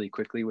do it really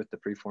quickly with the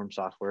preform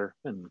software.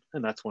 And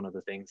that's one of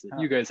the things that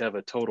you guys have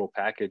a total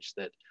package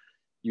that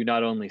you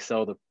not only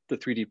sell the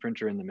 3D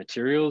printer and the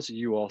materials,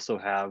 you also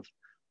have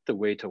the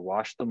way to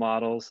wash the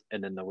models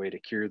and then the way to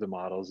cure the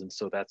models. And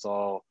so that's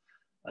all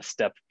a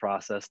step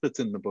process that's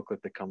in the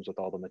booklet that comes with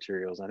all the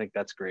materials. I think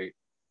that's great.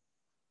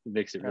 It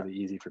makes it really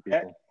easy for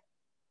people.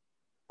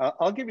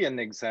 I'll give you an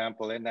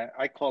example, and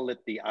I call it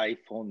the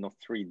iPhone of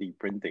 3D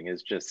printing.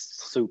 It's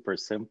just super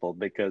simple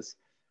because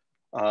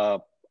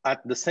at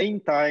the same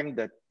time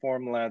that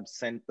Formlabs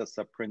sent us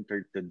a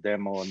printer to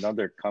demo,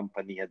 another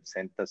company had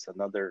sent us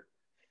another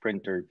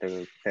printer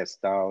to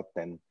test out,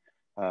 and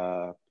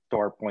to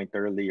our point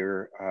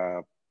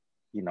earlier,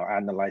 you know,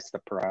 analyze the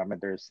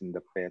parameters in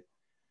the fit.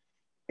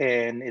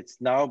 And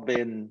it's now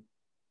been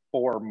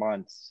 4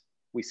 months.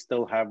 We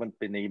still haven't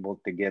been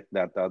able to get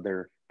that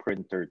other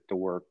printer to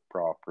work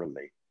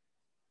properly.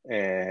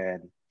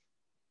 And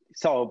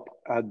so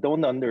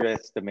don't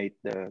underestimate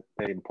the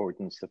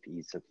importance of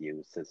ease of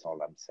use is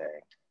all I'm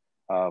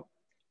saying.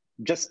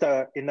 Just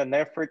in an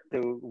effort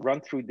to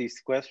run through these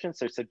questions,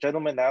 there's a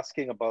gentleman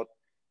asking about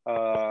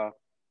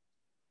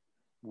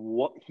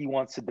what he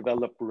wants to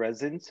develop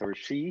resins, or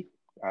she,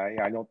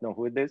 I don't know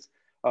who it is,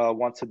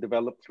 wants to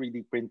develop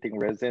 3D printing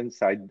resins.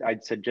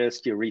 I'd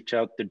suggest you reach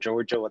out to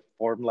Georgio at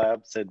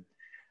Formlabs and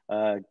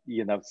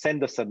you know,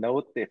 send us a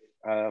note if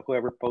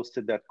whoever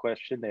posted that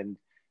question,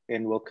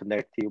 and we'll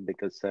connect you,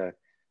 because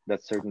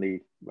that's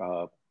certainly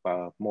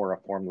more a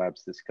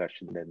Formlabs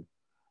discussion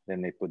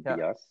than it would be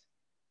us.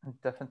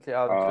 Definitely,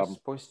 I'll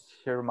just post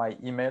here my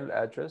email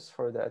address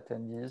for the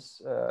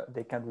attendees.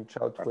 They can reach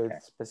out with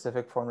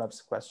specific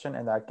Formlabs question,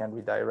 and I can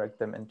redirect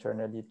them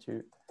internally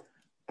to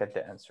get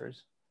the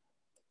answers.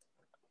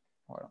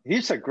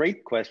 Here's a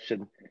great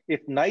question.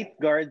 If night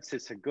guards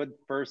is a good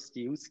first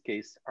use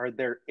case, are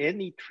there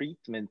any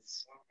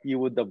treatments you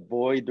would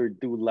avoid or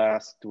do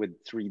last with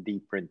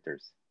 3D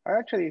printers?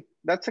 Actually,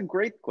 that's a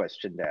great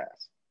question to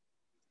ask.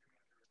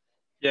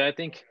 Yeah, I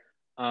think,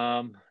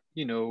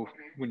 you know,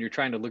 when you're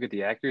trying to look at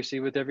the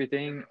accuracy with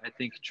everything, I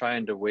think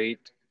trying to wait,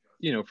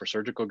 you know, for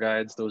surgical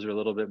guides, those are a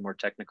little bit more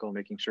technical,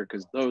 making sure,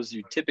 because those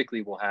you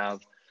typically will have,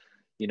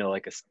 you know,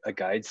 like a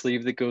guide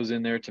sleeve that goes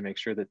in there to make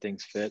sure that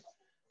things fit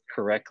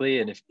correctly.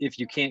 And if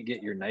you can't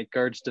get your night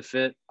guards to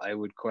fit, I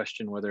would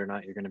question whether or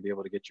not you're going to be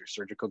able to get your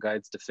surgical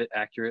guides to fit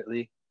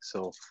accurately.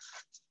 So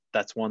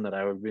that's one that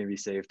I would maybe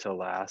save till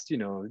last. You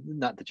know,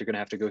 not that you're going to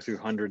have to go through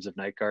hundreds of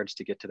night guards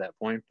to get to that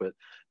point, but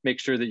make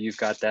sure that you've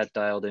got that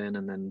dialed in.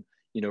 And then,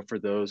 you know, for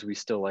those, we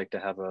still like to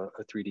have a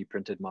 3D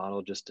printed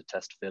model just to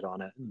test fit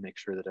on it and make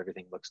sure that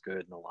everything looks good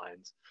and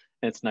aligns.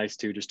 And it's nice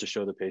too, just to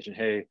show the patient,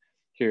 hey,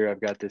 here,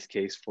 I've got this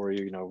case for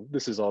you. You know,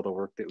 this is all the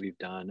work that we've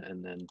done.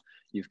 And then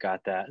you've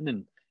got that. And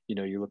then, you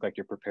know, you look like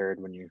you're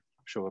prepared when you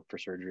show up for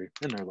surgery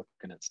and they're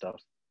looking at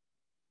stuff.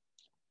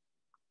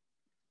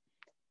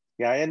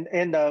 Yeah,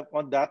 and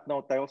on that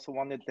note, I also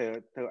wanted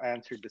to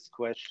answer this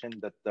question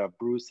that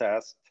Bruce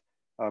asked,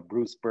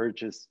 Bruce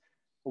Burgess.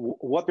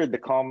 What are the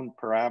common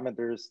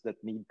parameters that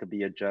need to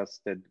be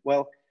adjusted?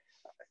 Well,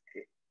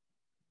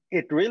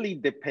 it really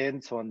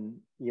depends on,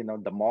 you know,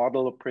 the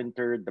model of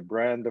printer, the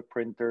brand of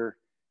printer,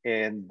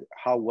 and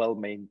how well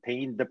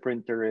maintained the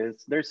printer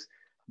is.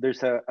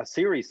 There's a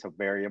series of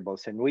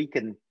variables, and we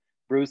can,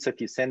 Bruce,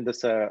 if you send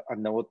us a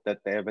note that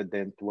the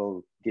Evident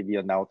will give you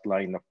an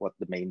outline of what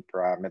the main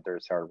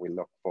parameters are we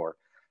look for.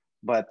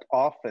 But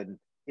often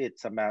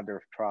it's a matter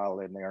of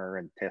trial and error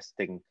and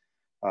testing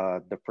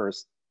the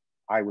first,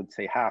 I would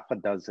say, half a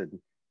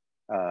dozen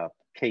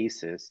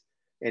cases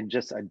and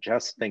just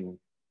adjusting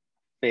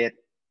fit,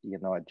 you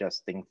know,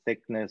 adjusting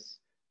thickness,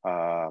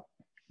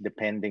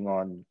 depending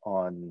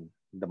on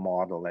the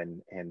model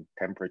and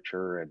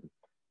temperature. And,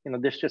 you know,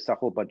 there's just a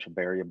whole bunch of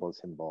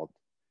variables involved,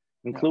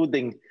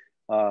 including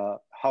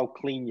how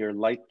clean your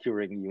light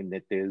curing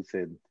unit is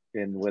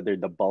and whether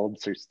the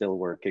bulbs are still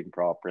working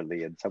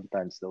properly. And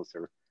sometimes those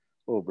are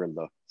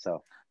overlooked.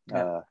 So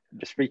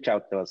just reach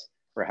out to us.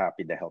 We're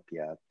happy to help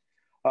you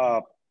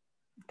out.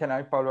 Can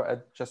I, Paulo,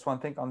 add just one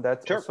thing on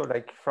that? Sure. Also,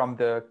 like from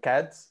the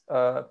CADs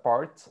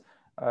part,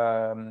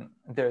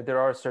 there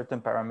are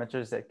certain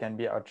parameters that can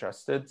be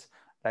adjusted,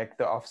 like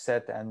the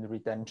offset and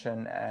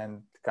retention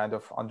and kind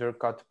of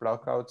undercut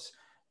blockouts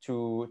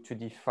to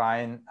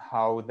define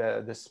how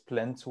the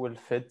splints will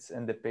fit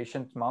in the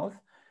patient mouth.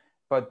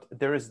 But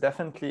there is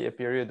definitely a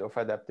period of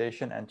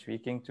adaptation and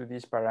tweaking to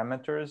these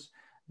parameters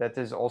that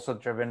is also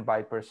driven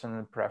by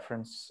personal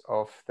preference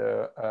of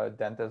the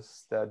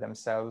dentist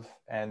themselves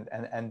and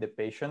the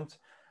patient,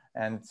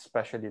 and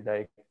especially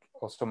like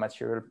also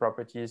material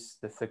properties.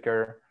 The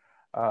thicker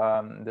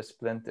the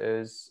splint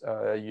is,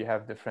 you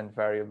have different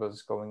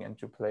variables going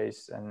into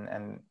place,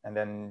 and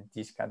then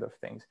these kind of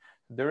things.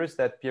 There is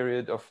that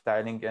period of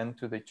dialing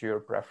into to your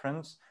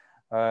preference,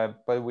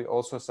 but we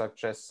also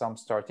suggest some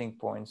starting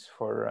points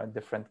for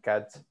different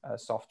CAD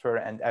software,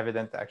 and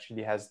Evident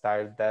actually has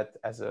dialed that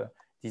as a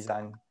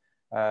design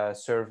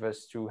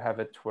service to have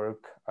it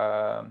work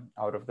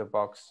out of the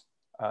box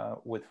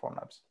with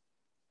Formlabs.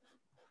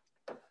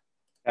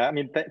 I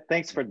mean,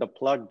 thanks for the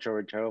plug,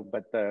 Georgio,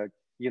 but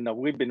you know,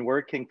 we've been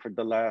working for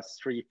the last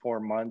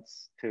 3-4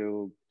 months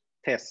to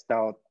test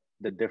out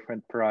the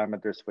different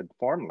parameters with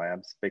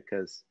Formlabs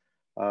because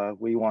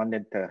we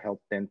wanted to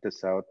help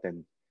dentists out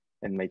and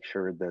make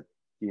sure that,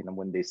 you know,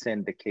 when they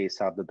send the case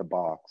out of the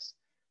box,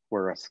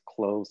 we're as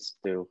close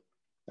to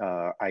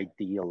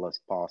ideal as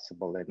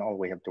possible, and all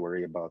we have to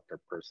worry about are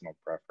personal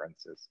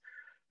preferences,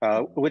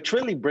 which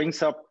really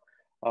brings up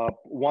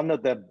one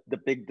of the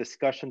big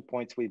discussion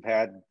points we've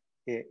had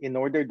in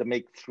order to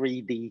make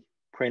 3D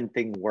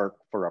printing work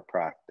for a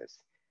practice.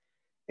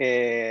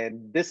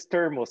 And this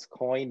term was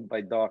coined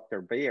by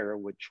Dr. Baer,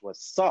 which was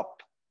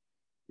SUP,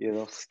 you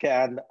know,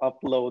 scan,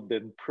 upload,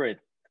 and print,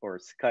 or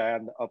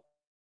scan,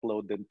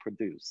 upload, and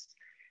produce.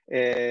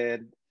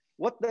 And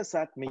what does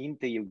that mean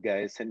to you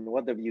guys? And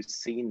what have you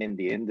seen in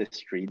the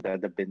industry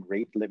that have been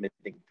rate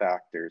limiting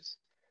factors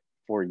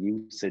for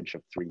usage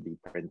of 3D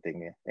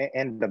printing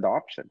and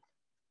adoption?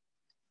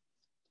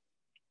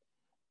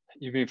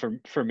 You mean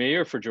for me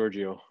or for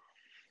Georgio?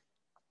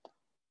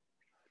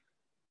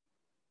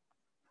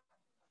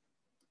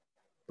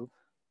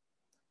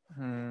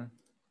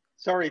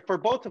 Sorry, for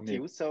both of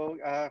you. So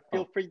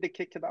feel free to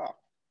kick it off.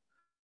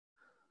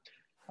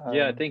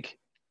 Yeah, I think,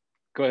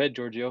 go ahead,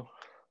 Georgio.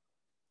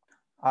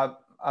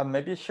 I'll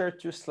maybe share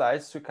 2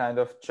 slides to kind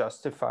of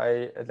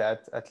justify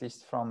that, at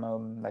least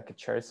from like a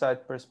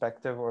chairside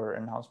perspective or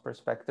in-house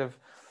perspective.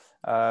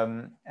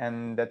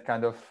 And that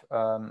kind of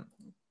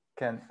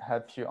can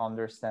help you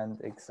understand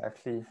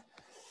exactly.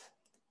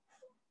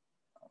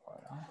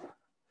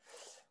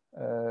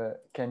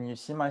 Can you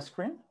see my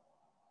screen?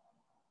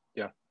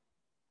 Yeah.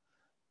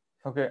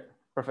 Okay,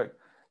 perfect.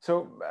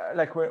 So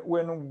like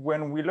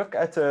when we look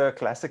at a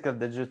classical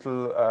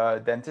digital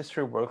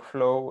dentistry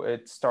workflow,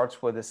 it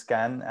starts with a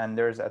scan, and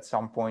there's at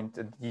some point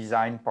a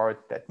design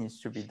part that needs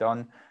to be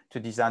done to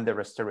design the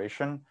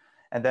restoration.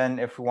 And then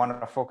if we want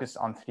to focus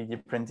on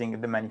 3D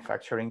printing the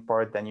manufacturing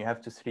part, then you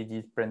have to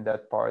 3D print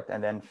that part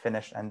and then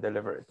finish and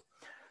deliver it.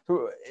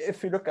 So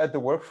if you look at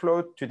the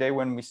workflow today,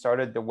 when we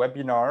started the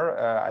webinar,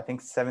 I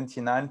think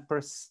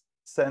 79%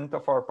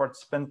 of our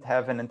participants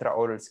have an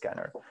intraoral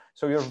scanner.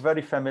 So you're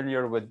very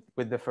familiar with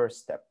the first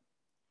step.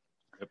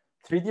 Yep.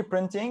 3D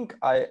printing,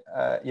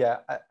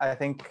 I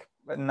think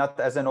not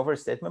as an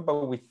overstatement,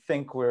 but we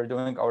think we're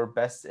doing our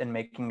best in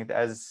making it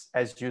as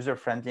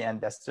user-friendly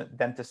and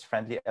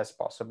dentist-friendly as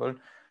possible.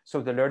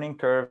 So the learning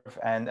curve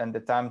and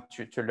the time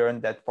to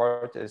learn that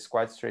part is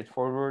quite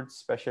straightforward,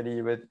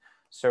 especially with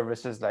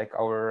services like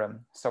our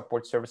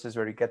support services,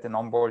 where you get an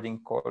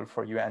onboarding call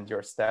for you and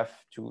your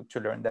staff to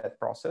learn that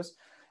process.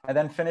 And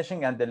then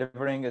finishing and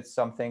delivering is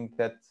something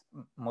that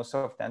most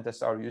of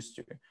dentists are used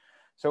to.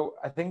 So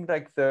I think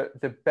like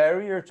the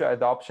barrier to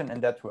adoption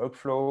in that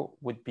workflow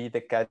would be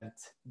the CAD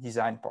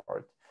design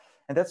part.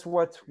 And that's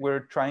what we're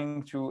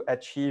trying to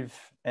achieve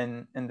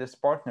in this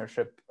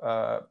partnership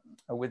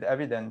with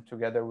Evident,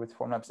 together with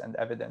Formlabs and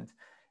Evident,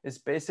 is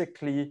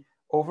basically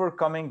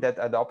overcoming that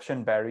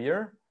adoption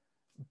barrier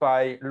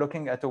by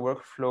looking at the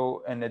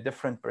workflow in a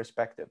different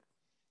perspective,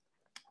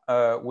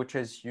 which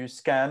is you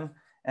scan,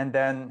 and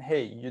then,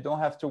 hey, you don't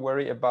have to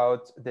worry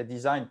about the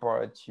design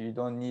part. You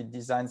don't need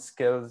design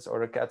skills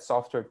or a CAD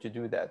software to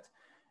do that.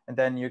 And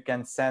then you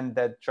can send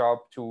that job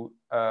to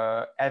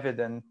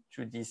Evident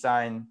to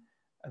design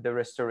the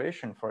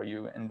restoration for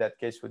you. In that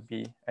case would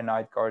be a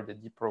night guard, a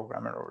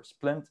deprogrammer, or a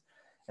splint.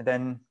 And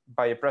then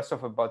by a press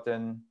of a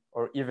button,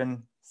 or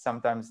even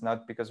sometimes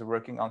not, because we're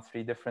working on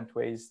 3 different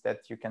ways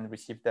that you can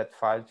receive that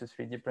file to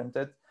 3D print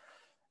it,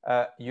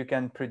 you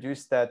can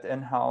produce that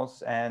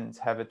in-house and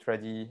have it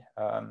ready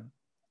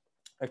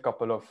a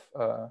couple of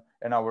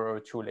an hour or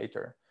 2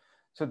 later.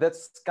 So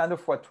that's kind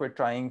of what we're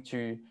trying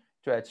to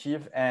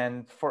achieve.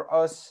 And for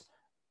us,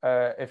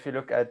 if you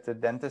look at the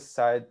dentist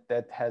side,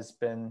 that has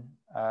been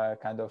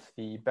kind of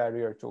the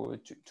barrier to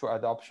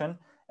adoption.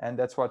 And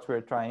that's what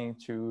we're trying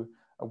to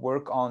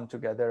work on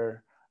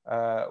together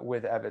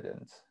with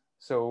Evident.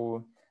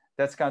 So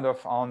that's kind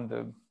of on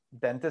the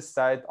dentist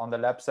side. On the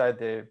lab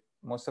side,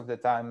 most of the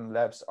time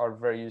labs are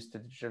very used to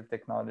digital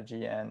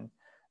technology, and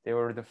they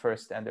were the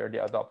first and early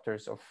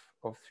adopters of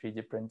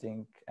 3D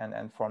printing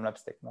and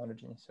Formlabs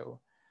technology.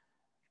 So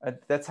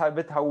that's a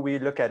bit how we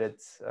look at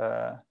it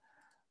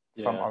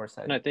from our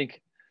side. And I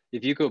think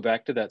if you go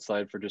back to that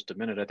slide for just a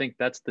minute, I think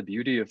that's the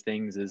beauty of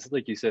things is,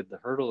 like you said, the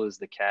hurdle is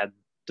the CAD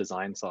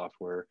design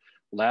software.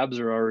 Labs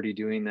are already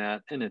doing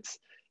that, and it's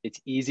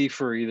easy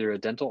for either a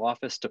dental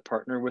office to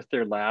partner with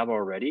their lab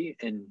already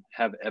and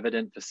have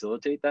Evident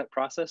facilitate that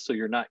process. So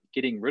you're not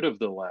getting rid of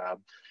the lab.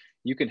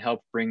 You can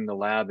help bring the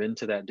lab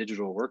into that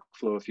digital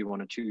workflow if you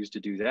want to choose to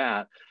do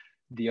that.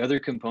 The other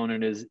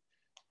component is,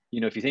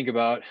 if you think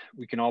about,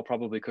 we can all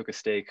probably cook a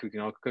steak, we can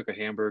all cook a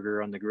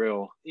hamburger on the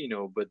grill,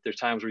 but there's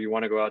times where you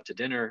want to go out to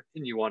dinner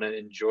and you want to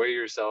enjoy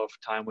yourself,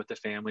 time with the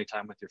family,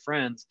 time with your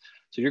friends.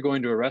 So you're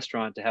going to a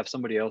restaurant to have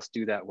somebody else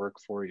do that work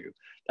for you.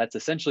 That's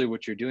essentially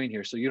what you're doing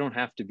here. So you don't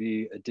have to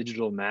be a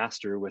digital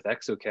master with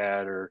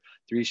ExoCAD or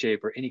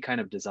 3Shape or any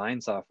kind of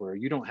design software.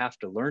 You don't have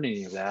to learn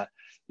any of that.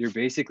 You're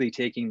basically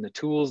taking the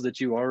tools that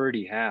you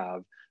already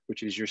have,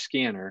 which is your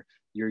scanner.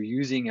 You're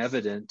using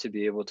Evident to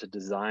be able to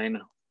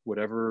design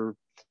whatever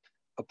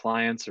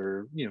appliance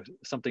or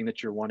something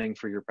that you're wanting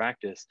for your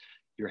practice.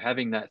 You're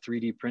having that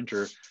 3D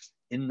printer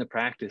in the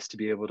practice to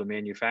be able to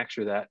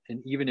manufacture that.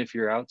 And even if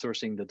you're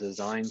outsourcing the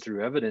design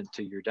through Evident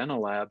to your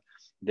dental lab,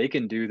 they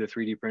can do the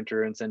 3D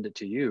printer and send it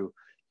to you.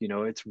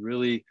 It's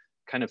really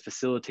kind of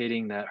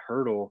facilitating that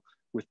hurdle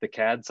with the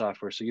CAD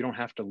software. So you don't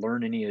have to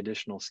learn any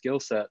additional skill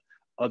set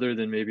other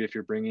than maybe if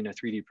you're bringing a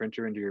 3D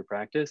printer into your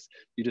practice.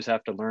 You just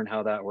have to learn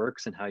how that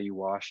works and how you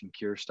wash and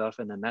cure stuff.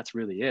 And then that's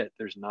really it.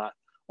 There's not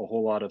a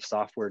whole lot of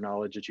software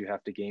knowledge that you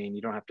have to gain.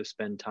 You don't have to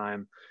spend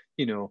time,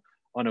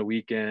 on a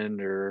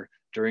weekend or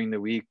during the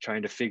week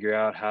trying to figure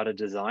out how to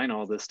design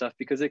all this stuff,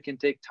 because it can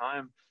take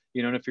time.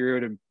 And if you're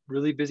at a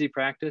really busy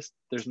practice,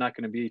 there's not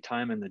going to be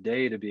time in the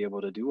day to be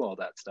able to do all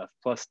that stuff,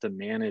 plus to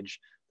manage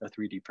a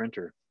 3D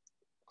printer.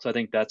 So I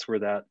think that's where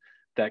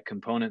that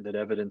component that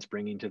Evident's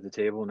bringing to the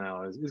table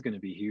now is going to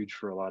be huge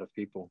for a lot of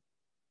people.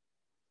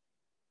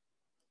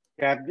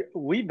 Yeah,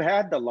 we've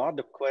had a lot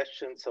of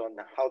questions on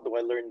how do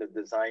I learn to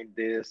design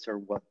this, or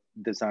what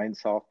design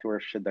software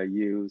should I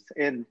use?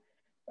 And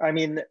I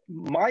mean,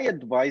 my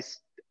advice,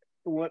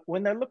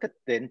 when I look at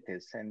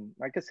dentists, and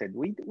like I said,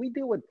 we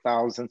deal with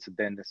thousands of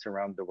dentists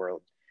around the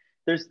world.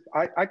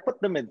 I put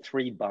them in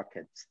 3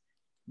 buckets.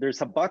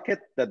 There's a bucket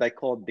that I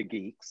call the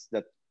geeks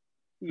that,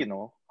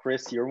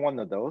 Chris, you're one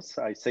of those.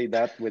 I say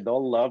that with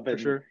all love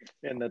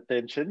and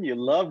attention. You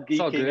love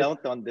geeking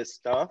out on this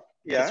stuff.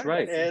 Yeah, That's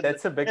right.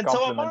 That's a big and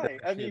so am compliment in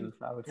I. the I mean, field,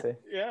 I would say.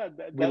 yeah,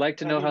 We like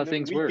to I know how mean,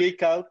 things we work.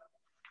 geek out.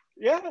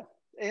 Yeah,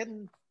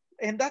 and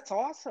that's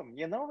awesome.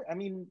 You know, I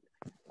mean,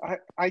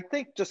 I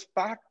think just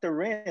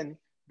factor in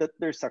that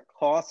there's a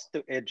cost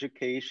to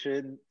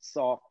education,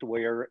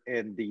 software,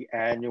 and the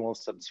annual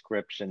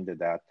subscription to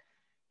that,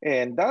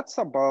 and that's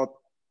about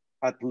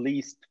at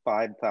least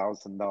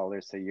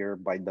 $5,000 a year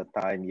by the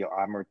time you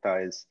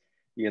amortize,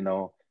 you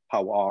know,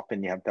 how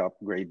often you have to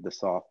upgrade the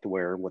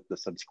software, what the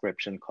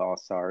subscription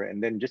costs are,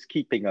 and then just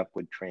keeping up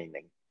with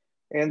training.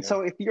 And Yeah.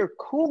 so if you're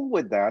cool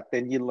with that,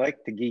 then you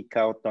like to geek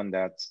out on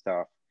that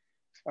stuff.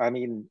 I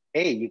mean,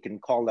 you can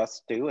call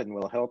us too, and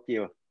we'll help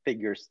you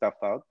figure stuff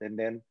out, and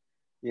then,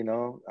 you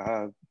know,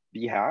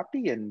 be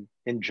happy and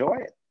enjoy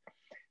it.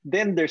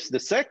 Then there's the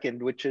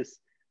second, which is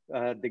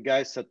the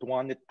guys that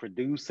want it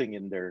producing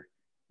in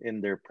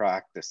their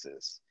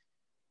practices.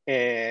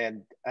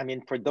 And I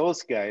mean, for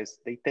those guys,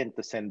 they tend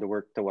to send the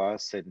work to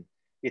us, and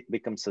it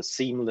becomes a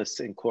seamless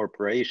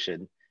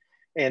incorporation.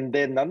 And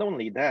then not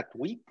only that,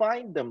 we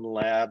find them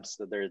labs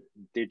that are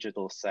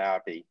digital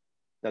savvy,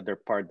 that are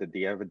part of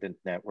the Evident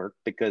network,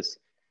 because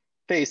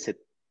face it,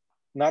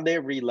 not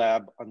every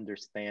lab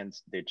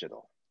understands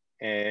digital.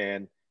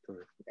 And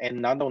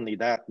not only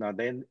that,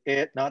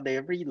 not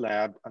every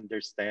lab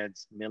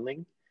understands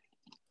milling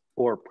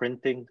or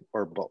printing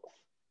or both.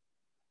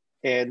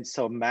 And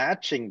so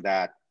matching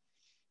that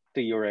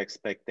to your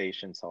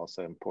expectations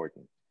also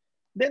important.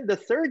 Then the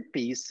third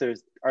piece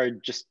are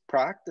just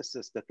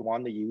practices that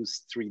want to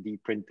use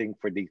 3D printing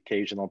for the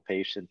occasional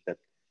patient that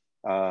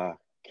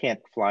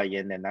can't fly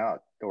in and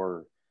out,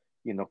 or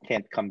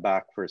can't come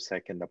back for a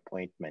second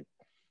appointment.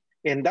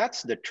 And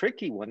that's the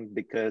tricky one,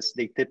 because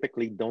they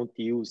typically don't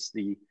use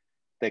the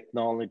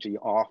technology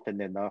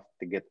often enough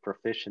to get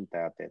proficient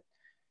at it.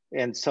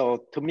 And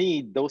so to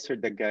me, those are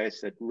the guys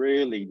that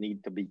really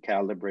need to be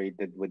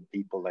calibrated with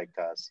people like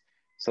us,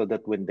 so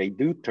that when they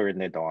do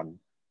turn it on,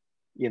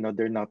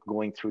 they're not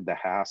going through the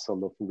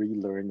hassle of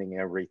relearning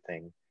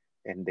everything,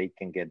 and they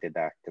can get it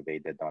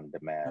activated on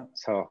demand.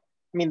 So,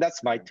 I mean,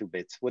 that's my 2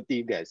 bits. What do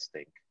you guys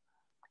think?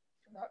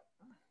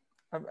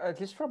 At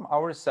least from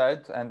our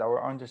side and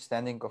our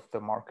understanding of the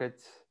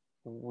market,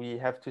 we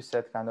have to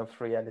set kind of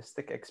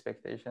realistic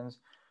expectations.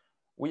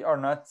 We are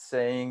not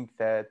saying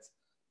that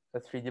the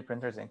 3D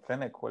printers in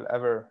clinic will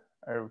ever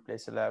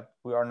replace a lab.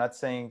 We are not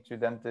saying to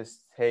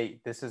dentists, hey,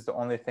 this is the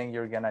only thing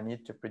you're gonna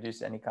need to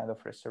produce any kind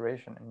of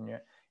restoration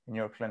in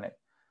your clinic.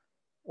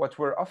 What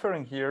we're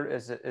offering here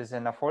is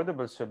an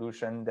affordable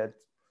solution that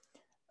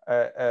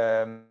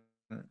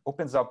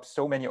opens up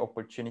so many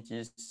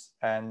opportunities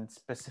and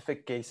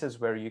specific cases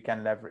where you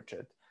can leverage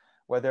it.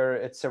 Whether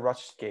it's a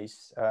rushed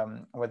case,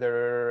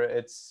 whether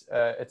it's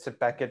a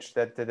package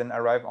that didn't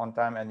arrive on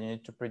time and you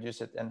need to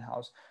produce it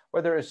in-house,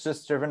 whether it's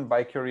just driven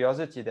by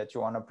curiosity that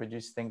you want to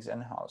produce things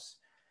in-house.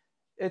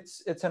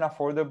 It's an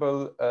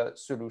affordable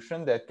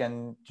solution that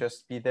can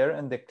just be there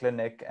in the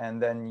clinic,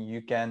 and then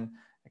you can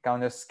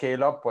kind of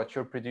scale up what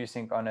you're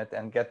producing on it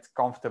and get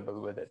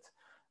comfortable with it.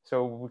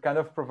 So we're kind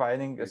of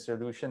providing a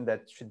solution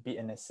that should be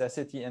a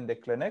necessity in the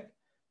clinic,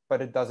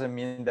 but it doesn't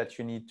mean that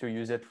you need to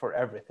use it for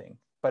everything,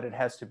 but it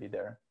has to be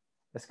there.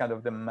 That's kind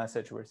of the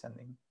message we're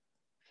sending.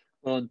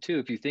 Well, and two,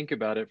 if you think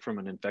about it from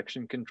an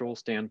infection control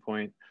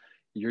standpoint,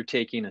 you're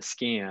taking a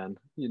scan,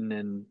 and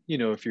then,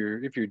 if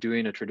you're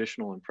doing a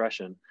traditional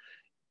impression,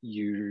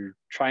 you're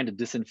trying to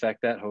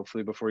disinfect that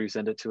hopefully before you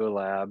send it to a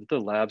lab. The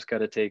lab's got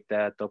to take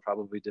that. They'll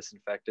probably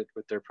disinfect it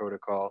with their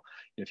protocol.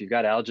 If you've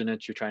got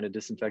alginates, you're trying to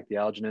disinfect the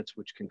alginates,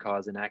 which can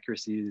cause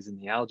inaccuracies in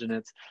the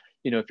alginates.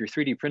 If you're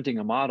 3D printing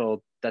a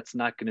model, that's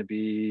not going to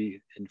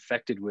be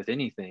infected with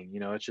anything.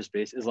 It's just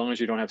as long as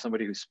you don't have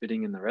somebody who's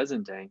spitting in the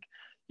resin tank,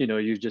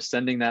 you're just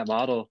sending that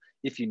model.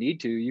 If you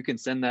need to, you can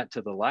send that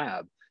to the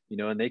lab,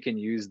 and they can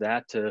use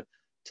that to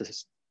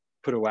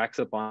put a wax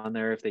up on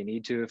there if they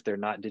need to, if they're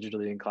not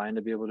digitally inclined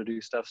to be able to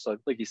do stuff. So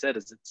like you said,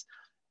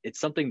 it's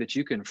something that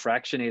you can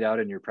fractionate out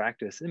in your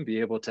practice and be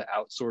able to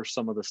outsource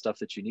some of the stuff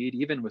that you need,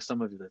 even with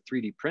some of the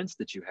 3D prints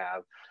that you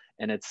have.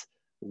 And it's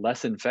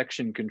less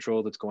infection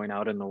control that's going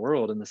out in the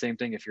world. And the same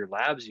thing, if your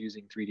lab's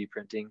using 3D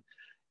printing,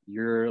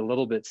 you're a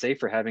little bit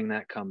safer having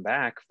that come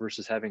back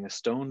versus having a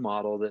stone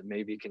model that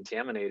may be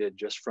contaminated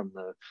just from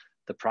the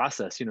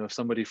process. If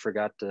somebody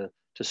forgot to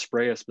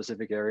spray a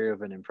specific area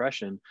of an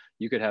impression,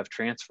 you could have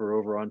transfer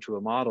over onto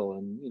a model,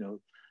 and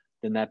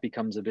then that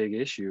becomes a big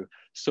issue.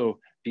 So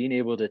being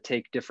able to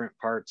take different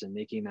parts and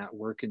making that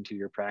work into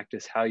your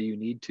practice how you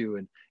need to.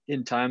 And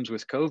in times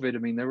with COVID, I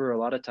mean, there were a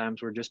lot of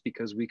times where just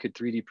because we could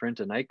 3D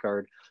print a night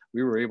guard,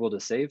 we were able to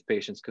save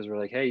patients, because we're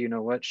like, hey, you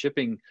know what,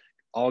 shipping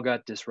all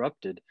got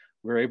disrupted.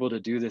 We're able to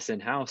do this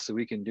in-house, so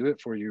we can do it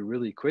for you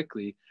really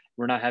quickly.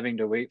 We're not having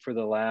to wait for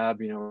the lab,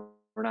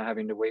 we're not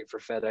having to wait for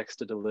FedEx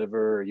to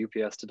deliver or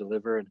UPS to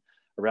deliver. And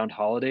around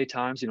holiday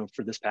times,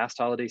 for this past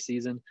holiday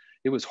season,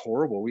 it was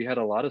horrible. We had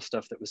a lot of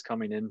stuff that was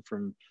coming in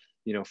from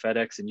you know,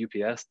 FedEx and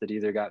UPS that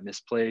either got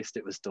misplaced,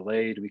 it was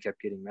delayed, we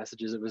kept getting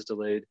messages it was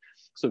delayed.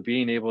 So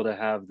being able to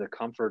have the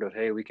comfort of,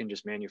 hey, we can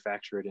just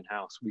manufacture it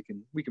in-house, we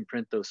can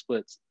print those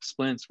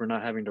splints, we're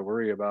not having to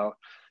worry about,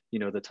 you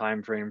know, the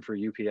time frame for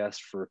UPS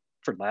for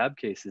lab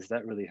cases.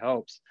 That really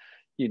helps,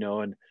 you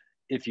know. And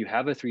if you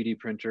have a 3D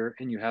printer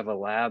and you have a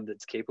lab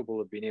that's capable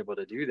of being able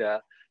to do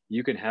that,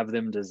 you can have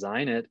them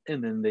design it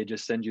and then they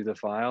just send you the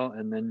file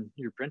and then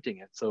you're printing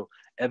it. So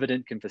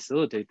Evident can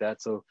facilitate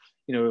that. So,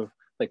 you know,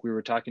 like we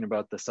were talking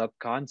about, the SUP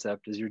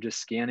concept is you're just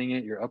scanning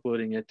it, you're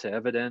uploading it to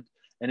Evident,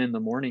 and in the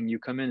morning you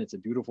come in, it's a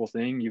beautiful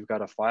thing. You've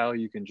got a file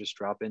you can just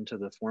drop into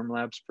the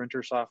Formlabs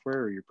printer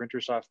software or your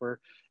printer software,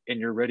 and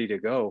you're ready to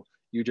go.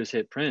 You just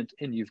hit print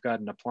and you've got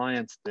an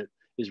appliance that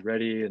is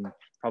ready in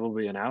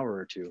probably an hour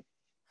or two.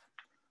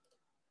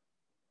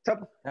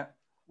 So yeah,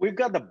 we've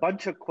got a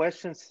bunch of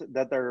questions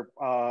that are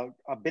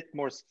a bit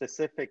more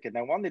specific, and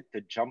I wanted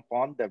to jump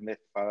on them if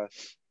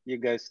you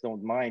guys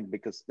don't mind,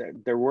 because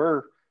there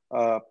were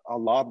a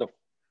lot of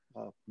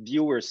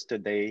viewers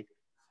today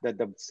that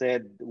have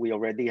said we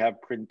already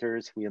have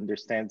printers, we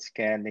understand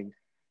scanning,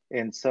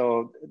 and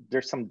so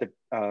there's some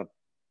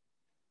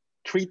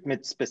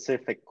treatment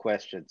specific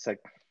questions.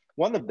 Like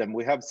one of them,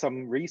 we have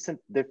some recent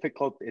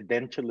difficult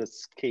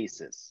edentulous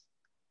cases,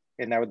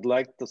 and I would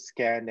like to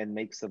scan and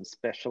make some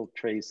special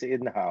trays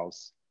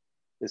in-house.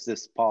 Is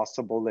this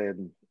possible,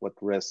 and what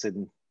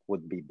resin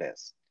would be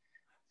best?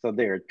 So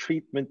they are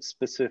treatment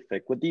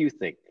specific. What do you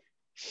think?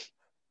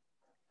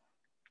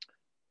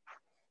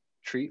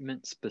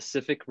 Treatment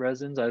specific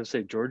resins? I would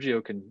say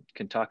Georgio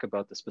can talk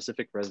about the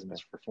specific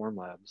resins for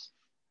Formlabs.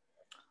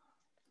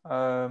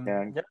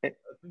 Yeah, I think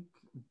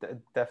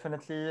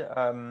definitely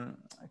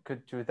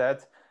could do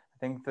that. I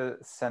think the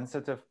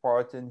sensitive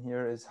part in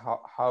here is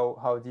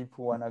how deep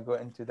we want to go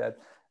into that.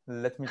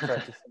 Let me try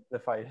to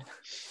simplify it.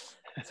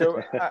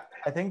 So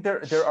I think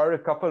there are a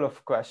couple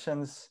of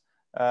questions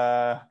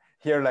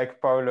here,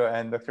 like Paulo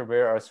and Dr.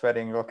 Baer are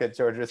sweating. Look at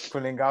George is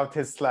pulling out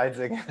his slides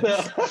again.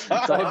 It's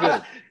all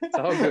good. It's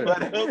all good.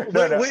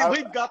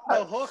 We've got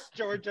the hook,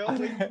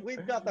 Georgio.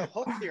 We've got the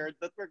hook here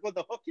that we're going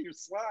to hook your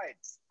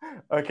slides.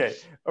 Okay.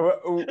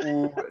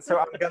 So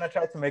I'm going to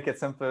try to make it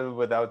simple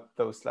without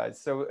those slides.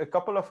 So a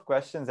couple of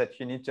questions that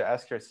you need to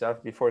ask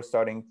yourself before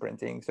starting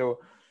printing. So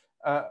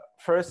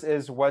first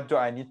is, what do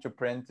I need to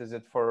print? Is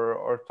it for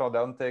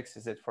orthodontics?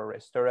 Is it for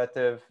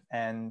restorative?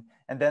 And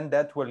then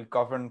that will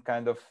govern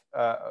kind of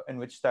in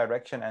which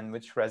direction and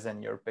which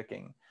resin you're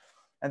picking.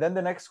 And then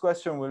the next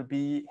question will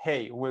be,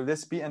 hey, will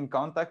this be in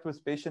contact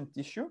with patient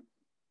tissue?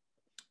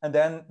 And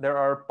then there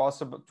are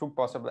two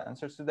possible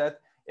answers to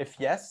that. If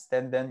yes,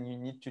 then you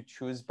need to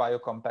choose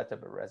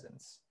biocompatible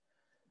resins.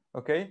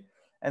 Okay.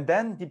 And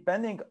then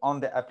depending on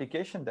the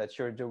application that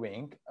you're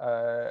doing,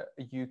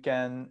 you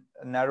can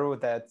narrow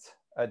that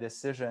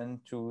decision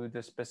to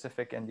the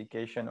specific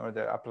indication or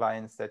the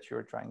appliance that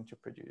you're trying to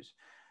produce.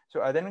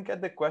 So I didn't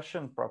get the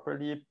question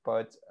properly,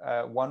 but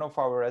one of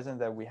our resins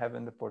that we have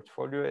in the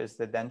portfolio is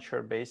the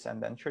denture base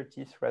and denture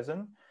teeth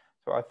resin.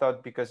 So I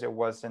thought because it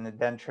was an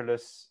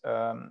edentulous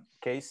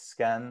case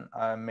scan,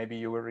 maybe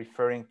you were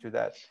referring to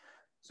that.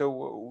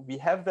 So we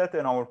have that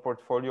in our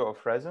portfolio of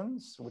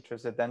resins, which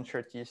is a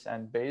denture teeth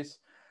and base.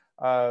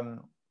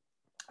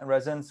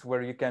 Resins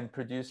where you can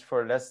produce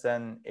for less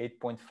than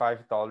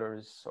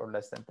 $8.5 or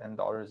less than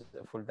 $10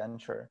 a full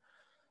denture.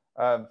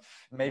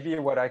 Maybe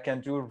what I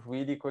can do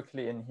really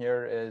quickly in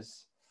here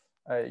is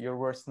your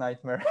worst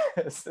nightmare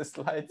is the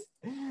slides.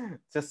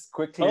 Just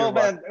quickly. Oh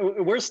man,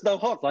 where's the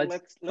hook?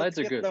 Let's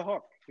get the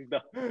hook.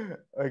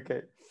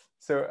 Okay,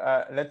 so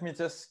let me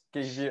just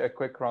give you a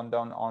quick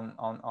rundown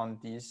on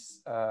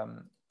these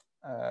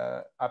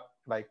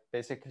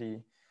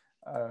basically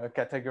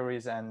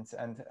categories and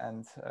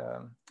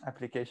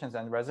applications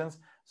and resins.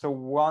 So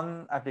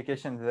one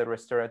application is the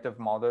restorative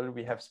model.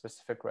 We have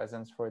specific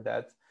resins for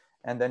that.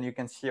 And then you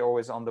can see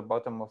always on the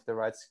bottom of the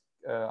right,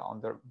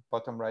 on the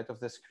bottom right of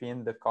the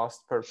screen, the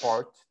cost per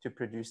part to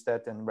produce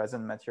that in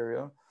resin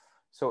material.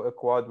 So a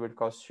quad would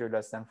cost you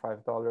less than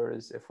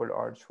 $5. A full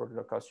arch would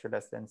cost you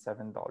less than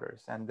 $7.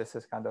 And this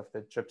is kind of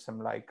the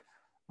gypsum-like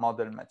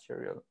model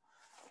material.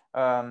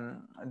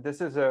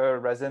 This is a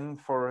resin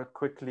for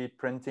quickly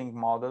printing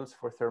models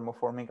for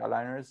thermoforming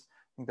aligners.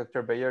 I think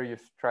Dr. Baer,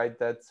 you've tried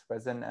that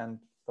resin and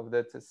of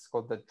that it's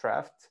called the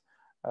draft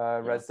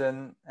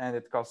resin, and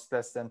it costs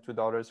less than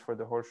 $2 for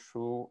the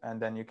horseshoe, and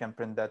then you can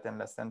print that in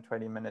less than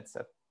 20 minutes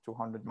at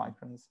 200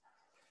 microns.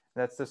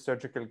 That's the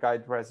surgical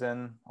guide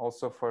resin,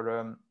 also for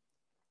a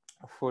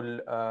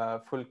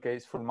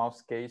full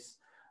mouse case.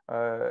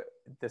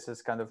 This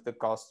is kind of the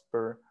cost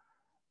per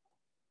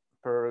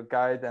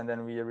guide. And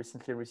then we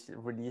recently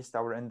released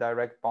our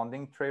indirect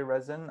bonding tray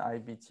resin,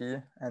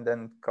 IBT, and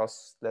then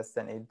costs less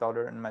than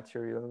 $8 in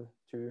material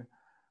to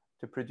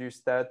produce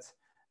that.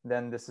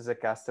 Then this is a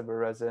castable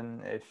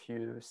resin. If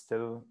you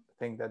still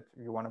think that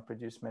you want to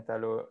produce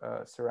metallo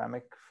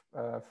ceramic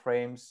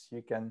frames,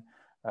 you can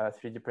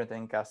 3D print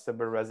in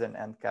castable resin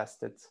and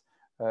cast it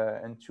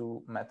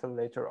into metal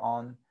later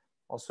on.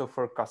 Also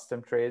for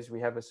custom trays,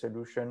 we have a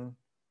solution.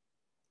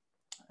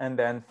 And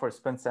then for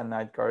splints and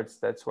night guards,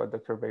 that's what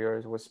Dr.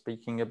 Baer was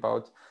speaking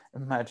about.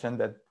 Imagine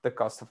that the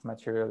cost of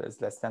material is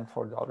less than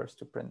 $4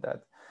 to print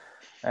that.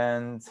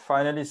 And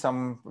finally,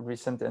 some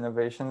recent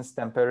innovations,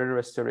 temporary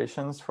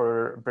restorations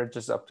for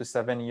bridges up to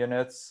 7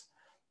 units.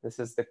 This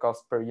is the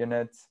cost per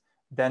unit.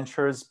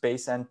 Dentures,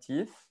 base and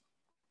teeth,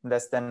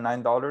 less than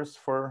 $9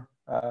 for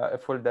a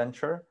full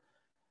denture.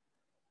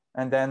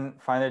 And then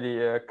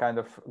finally, a kind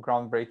of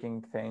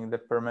groundbreaking thing, the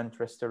permanent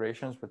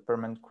restorations with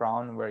permanent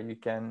crown, where you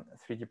can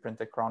 3D print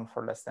a crown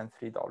for less than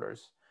 $3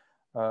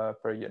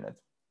 per unit.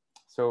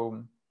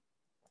 So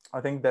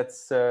I think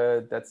that's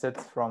it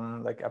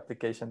from like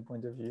application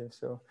point of view.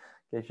 So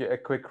gave you a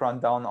quick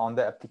rundown on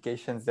the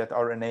applications that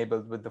are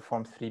enabled with the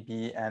Form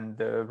 3B and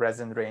the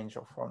resin range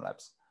of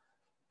Formlabs.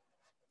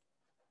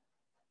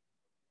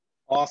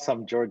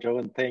 Awesome, Georgio,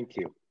 and thank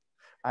you.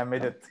 I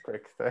made it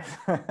quick.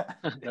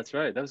 That's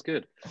right. That was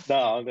good.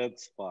 No,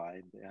 that's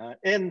fine.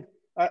 And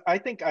I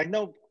think I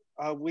know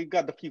we've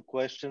got a few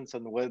questions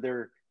on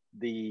whether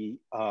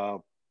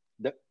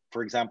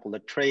for example, the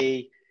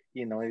tray,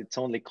 you know, it's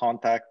only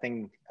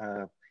contacting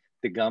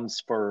the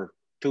gums for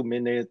 2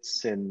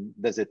 minutes, and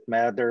does it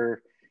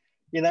matter?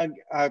 You know,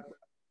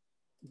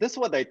 this is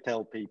what I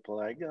tell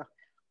people. I go,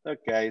 look,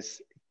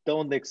 guys,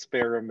 don't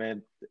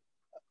experiment.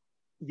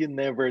 You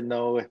never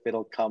know if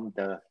it'll come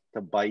to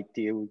bite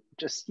you.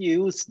 Just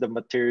use the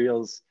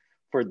materials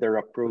for their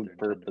approved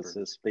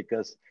purposes,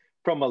 because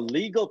from a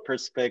legal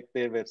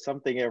perspective, if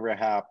something ever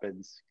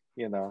happens,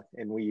 you know,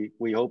 and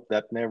we hope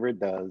that never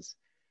does,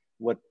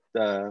 what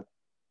the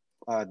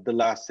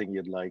last thing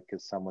you'd like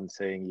is someone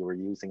saying you were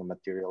using a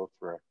material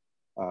for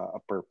a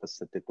purpose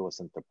that it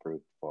wasn't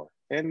approved for.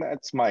 And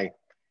that's my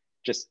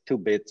just 2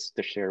 bits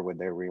to share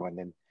with everyone.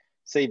 And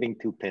saving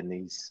 2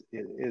 pennies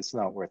is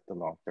not worth the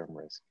long-term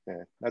risk.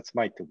 That's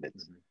my 2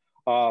 bits.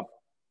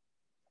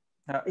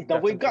 Now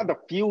we've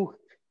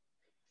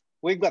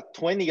got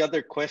 20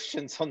 other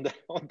questions on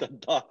the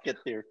docket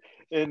here,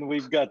 and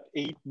we've got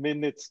 8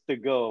 minutes to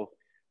go,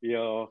 you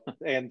know.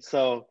 And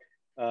so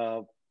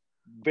I'm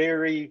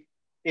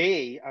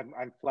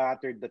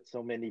flattered that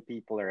so many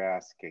people are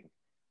asking.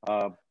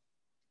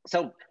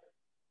 So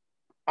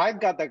I've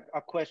got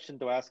a question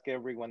to ask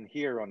everyone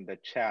here on the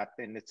chat,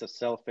 and it's a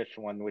selfish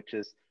one, which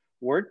is,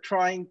 we're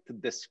trying to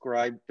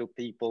describe to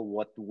people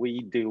what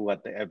we do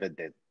at the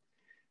Evident,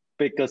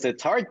 because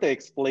it's hard to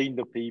explain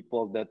to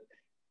people that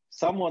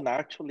someone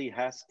actually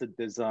has to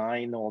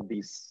design all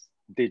these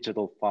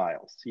digital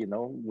files. You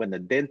know, when a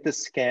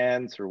dentist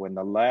scans or when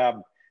a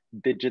lab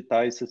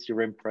digitizes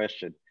your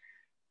impression,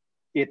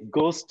 it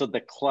goes to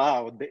the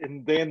cloud,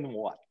 and then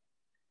what?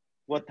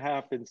 What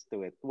happens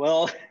to it?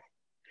 Well,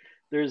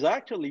 there's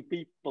actually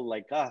people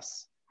like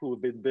us who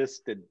have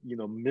invested, you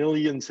know,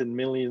 millions and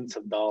millions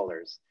of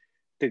dollars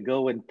to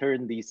go and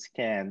turn these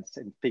scans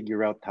and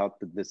figure out how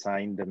to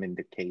design them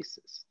into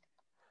cases.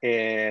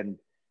 And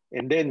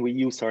then we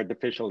use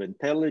artificial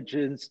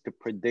intelligence to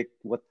predict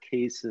what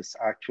cases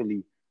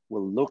actually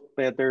will look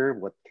better,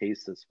 what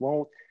cases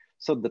won't.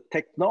 So the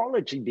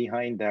technology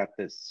behind that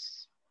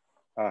is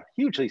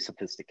hugely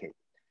sophisticated.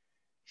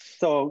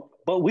 So,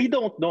 but we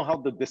don't know how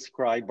to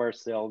describe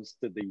ourselves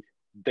to the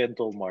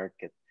dental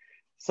market.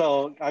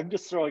 So I'm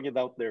just throwing it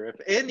out there. If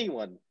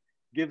anyone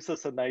gives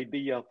us an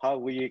idea of how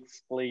we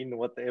explain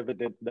what the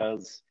Evident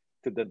does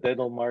to the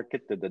dental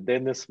market, to the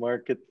dentist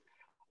market,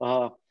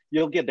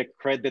 you'll get a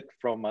credit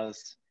from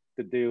us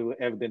to do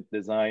Evident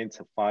designs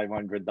of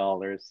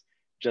 $500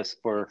 just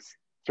for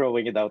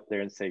throwing it out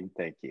there and saying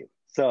thank you.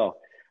 So,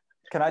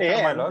 can I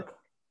try my luck?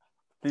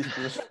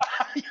 Please.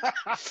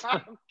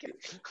 Okay.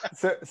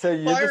 So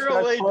you fire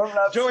away,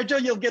 Formlabs.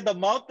 Georgio. You'll get a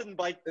mountain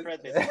bike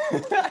credit.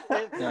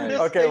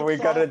 Okay, we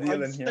got a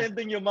deal in here. I'm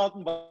sending you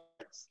mountain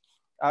bikes.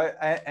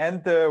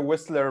 And the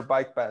Whistler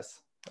bike pass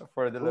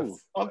for the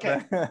lifts.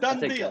 Okay, done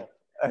deal.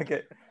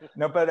 Okay,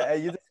 no, but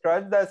you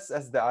described that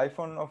as the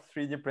iPhone of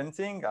 3D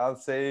printing. I'll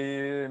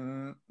say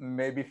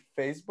maybe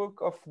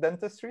Facebook of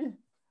dentistry.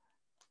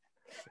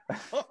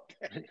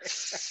 Okay.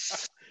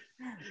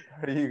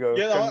 There you go.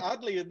 You know,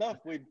 oddly enough,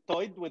 we've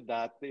toyed with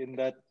that in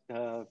that,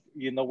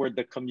 you know, we're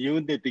the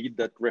community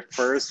that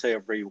refers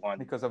everyone.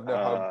 Because of the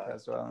hub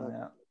as well,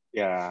 yeah.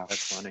 Yeah.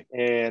 That's funny.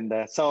 And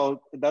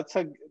so that's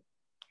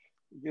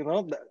you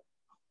know,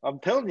 I'm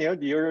telling you,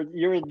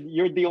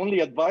 you're the only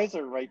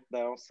advisor right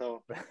now.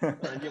 So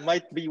you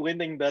might be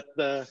winning that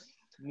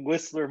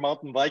Whistler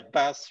mountain bike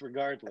pass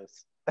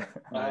regardless.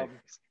 Nice.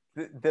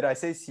 Did I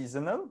say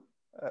seasonal?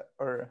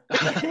 Or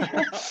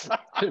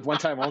one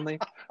time only,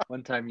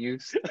 one time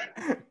use.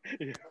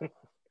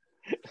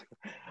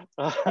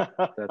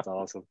 That's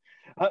awesome.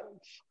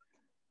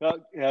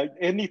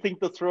 Anything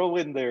to throw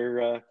in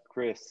there,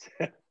 Chris?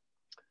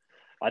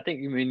 I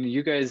think, I mean,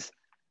 you guys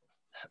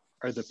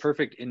are the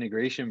perfect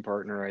integration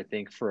partner, I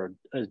think, for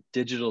a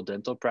digital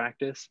dental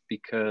practice,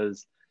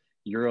 because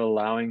you're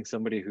allowing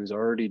somebody who's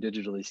already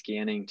digitally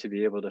scanning to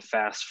be able to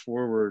fast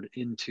forward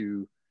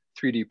into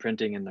 3D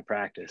printing in the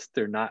practice.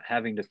 They're not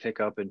having to pick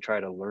up and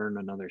try to learn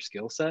another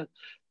skill set.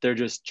 They're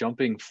just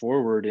jumping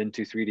forward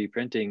into 3D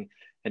printing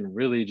and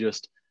really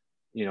just,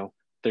 you know,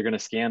 They're going to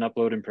scan,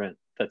 upload, and print.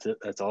 That's it.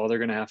 That's all they're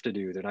going to have to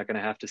do. They're not going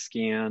to have to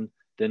scan,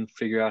 then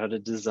figure out how to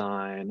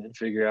design and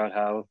figure out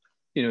how,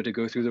 to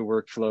go through the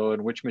workflow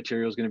and which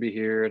material is going to be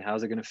here and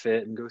how's it going to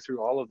fit and go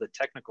through all of the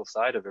technical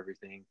side of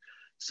everything.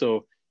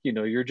 So,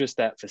 you're just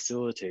that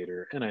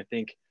facilitator. And I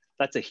think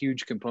that's a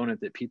huge component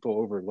that people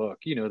overlook.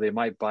 They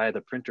might buy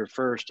the printer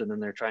first and then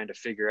they're trying to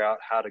figure out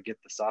how to get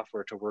the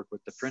software to work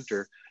with the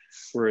printer.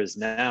 Whereas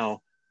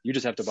now you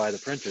just have to buy the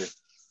printer,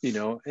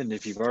 and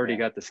if you've already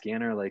got the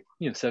scanner, like,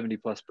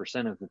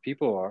 70+% of the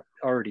people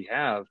already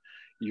have,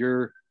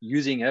 you're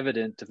using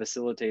Evident to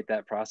facilitate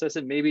that process.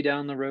 And maybe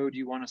down the road,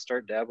 you want to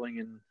start dabbling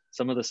in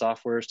some of the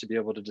softwares to be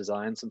able to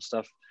design some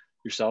stuff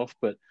yourself.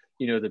 But,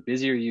 the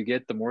busier you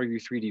get, the more you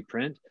 3D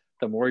print,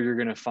 the more you're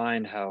going to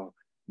find how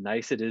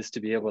nice it is to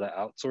be able to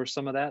outsource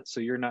some of that. So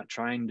you're not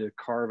trying to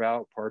carve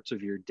out parts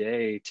of your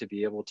day to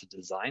be able to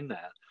design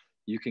that.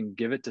 You can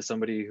give it to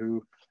somebody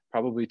who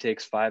probably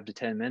takes 5 to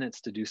 10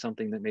 minutes to do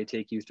something that may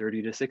take you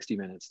 30 to 60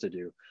 minutes to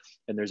do.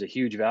 And there's a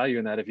huge value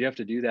in that. If you have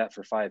to do that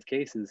for 5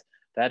 cases,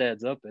 that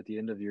adds up at the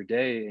end of your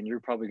day. And you're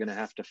probably going to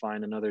have to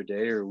find another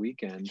day or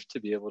weekend to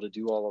be able to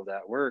do all of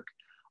that work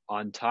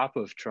on top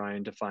of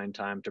trying to find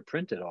time to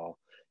print it all,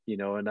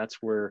 and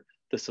that's where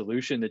the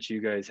solution that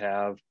you guys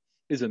have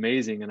is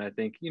amazing. And I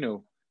think,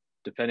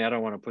 depending, I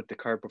don't want to put the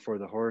cart before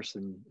the horse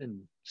and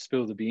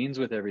spill the beans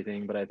with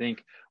everything, but I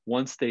think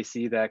once they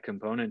see that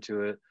component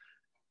to it,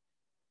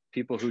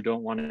 people who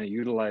don't want to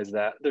utilize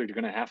that, they're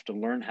going to have to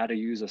learn how to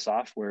use a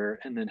software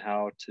and then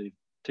how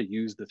to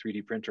use the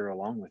 3D printer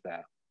along with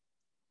that.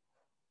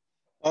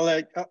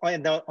 Well,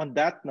 and on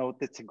that note,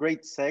 it's a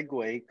great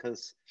segue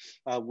because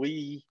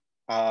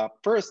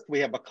first, we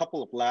have a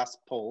couple of last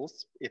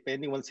polls. If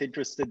anyone's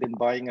interested in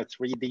buying a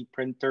 3D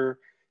printer,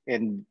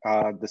 and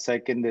the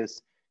second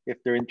is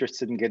if they're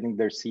interested in getting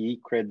their CE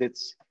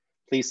credits,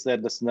 please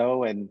let us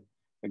know. And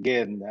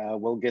again,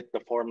 we'll get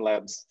the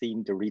Formlabs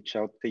team to reach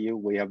out to you.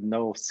 We have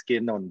no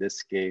skin on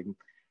this game.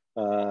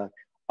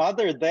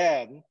 Other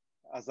than,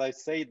 as I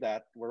say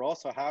that, we're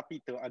also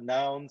happy to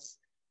announce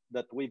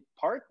that we've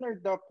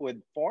partnered up with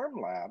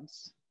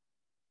Formlabs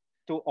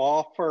to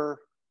offer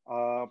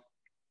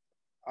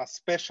a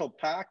special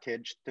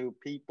package to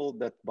people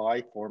that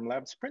buy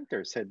Formlabs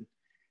printers. And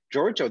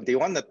Georgio, do you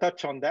want to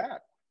touch on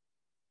that?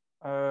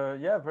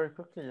 Yeah, very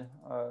quickly,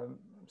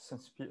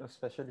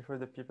 especially for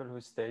the people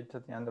who stayed to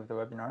the end of the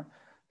webinar.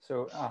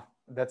 So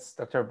that's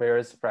Dr.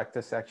 Baer's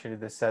practice, actually,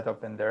 the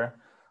setup in there,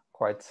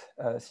 quite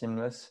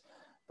seamless.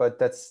 But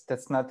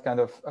that's not kind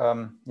of,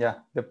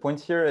 the point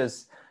here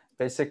is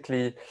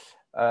basically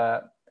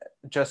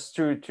just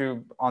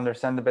to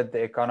understand a bit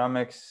the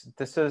economics.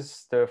 This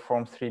is the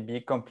Form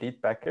 3B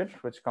complete package,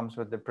 which comes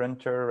with the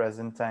printer,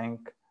 resin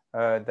tank,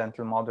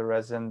 dental model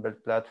resin,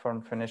 build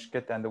platform, finish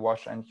kit, and the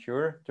wash and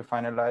cure to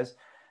finalize,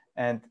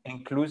 and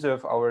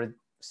inclusive our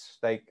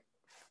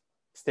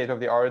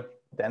state-of-the-art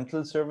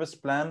dental service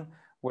plan,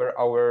 where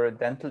our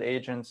dental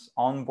agents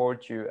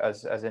onboard you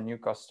as a new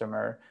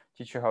customer,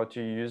 teach you how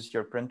to use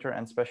your printer,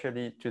 and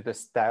especially to the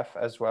staff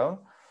as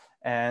well.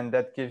 And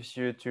that gives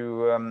you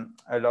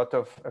a lot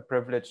of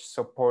privileged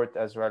support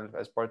as well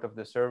as part of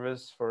the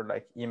service for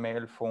like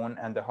email, phone,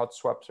 and the hot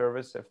swap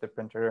service. If the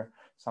printer,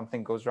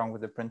 something goes wrong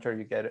with the printer,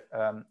 you get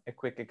a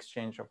quick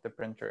exchange of the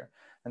printer.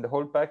 And the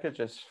whole package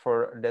is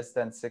for less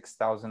than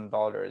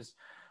 $6,000.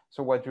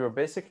 So what we're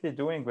basically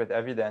doing with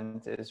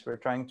Evident is we're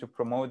trying to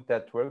promote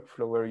that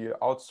workflow where you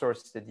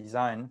outsource the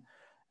design.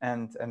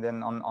 And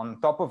then on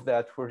top of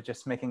that, we're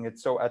just making it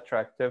so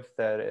attractive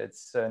that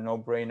it's a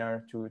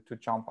no-brainer to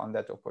jump on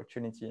that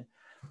opportunity.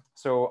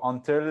 So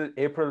until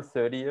April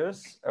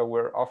 30th,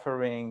 we're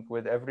offering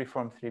with every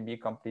Form 3B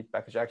complete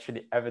package,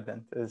 actually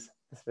Evident is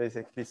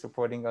basically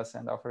supporting us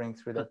and offering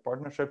through that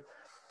partnership,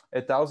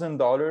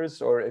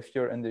 $1,000, or if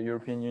you're in the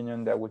European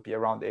Union, that would be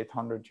around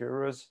 800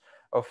 euros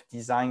of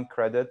design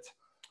credit,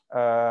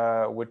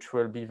 which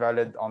will be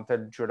valid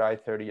until July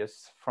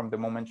 30th from the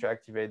moment you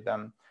activate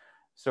them.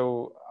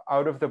 So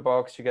out of the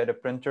box, you get a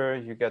printer,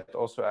 you get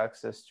also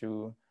access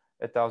to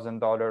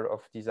 $1,000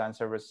 of design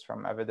service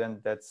from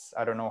Evident. That's,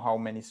 I don't know how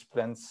many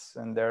splints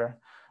in there.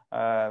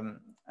 And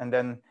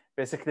then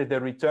basically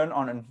the return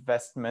on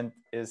investment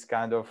is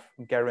kind of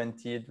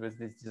guaranteed with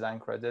these design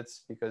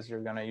credits because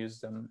you're gonna use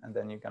them and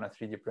then you're gonna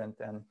 3D print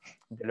and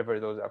deliver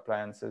those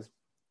appliances.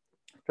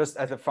 Just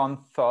as a fun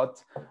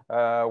thought,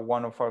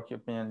 one of our key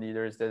opinion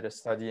leaders did a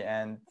study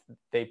and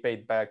they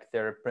paid back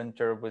their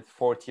printer with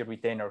 40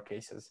 retainer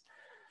cases.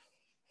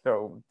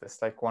 So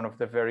that's like one of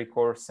the very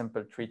core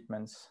simple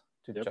treatments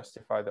to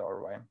justify the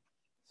ROI.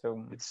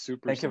 So it's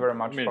super thank simple. You very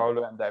much,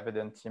 Paulo, and the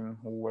Evident team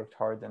who worked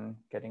hard in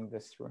getting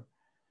this through.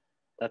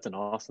 That's an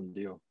awesome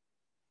deal.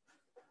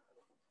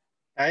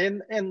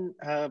 And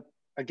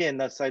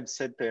again, as I've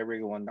said to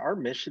everyone, our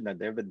mission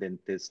at Evident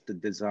is to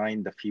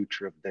design the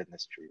future of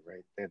dentistry,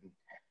 right?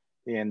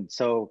 And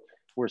so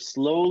we're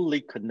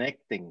slowly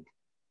connecting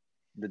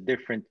the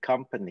different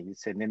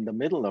companies. And in the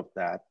middle of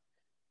that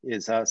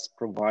is us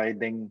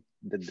providing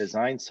the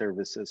design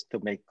services to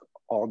make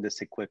all this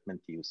equipment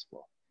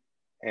useful.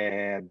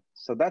 And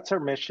so that's our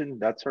mission,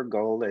 that's our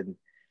goal. And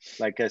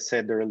like I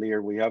said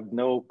earlier, we have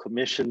no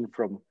commission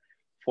from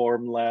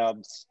Form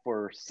Labs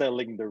for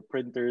selling their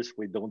printers.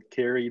 We don't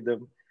carry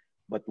them.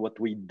 But what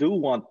we do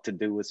want to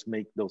do is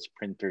make those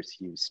printers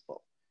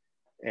useful.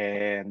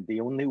 And the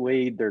only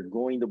way they're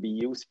going to be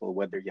useful,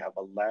 whether you have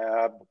a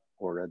lab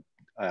or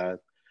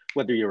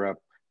whether you're a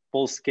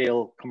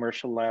full-scale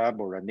commercial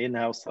lab or an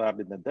in-house lab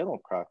in the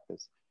dental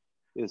practice,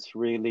 is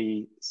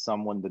really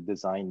someone to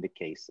design the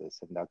cases,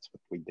 and that's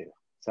what we do.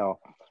 So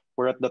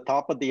we're at the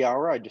top of the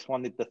hour. I just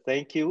wanted to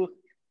thank you,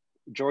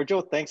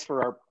 Georgio. Thanks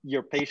for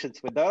your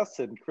patience with us,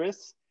 and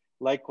Chris,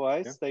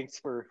 likewise. Yeah. Thanks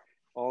for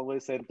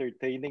always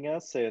entertaining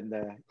us, and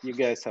you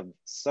guys have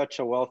such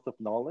a wealth of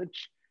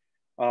knowledge.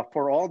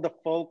 For all the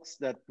folks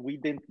that we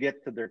didn't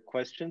get to their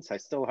questions, I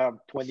still have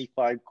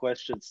 25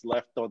 questions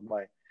left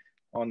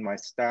on my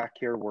stack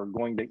here. We're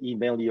going to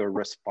email you a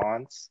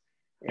response,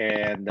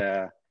 and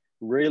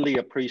really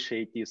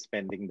appreciate you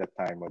spending the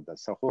time with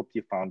us. I hope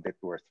you found it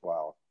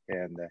worthwhile,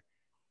 and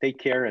take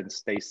care and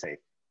stay safe.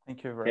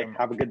 Thank you very much.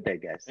 Have a good day,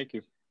 guys. Thank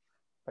you.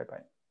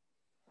 Bye-bye.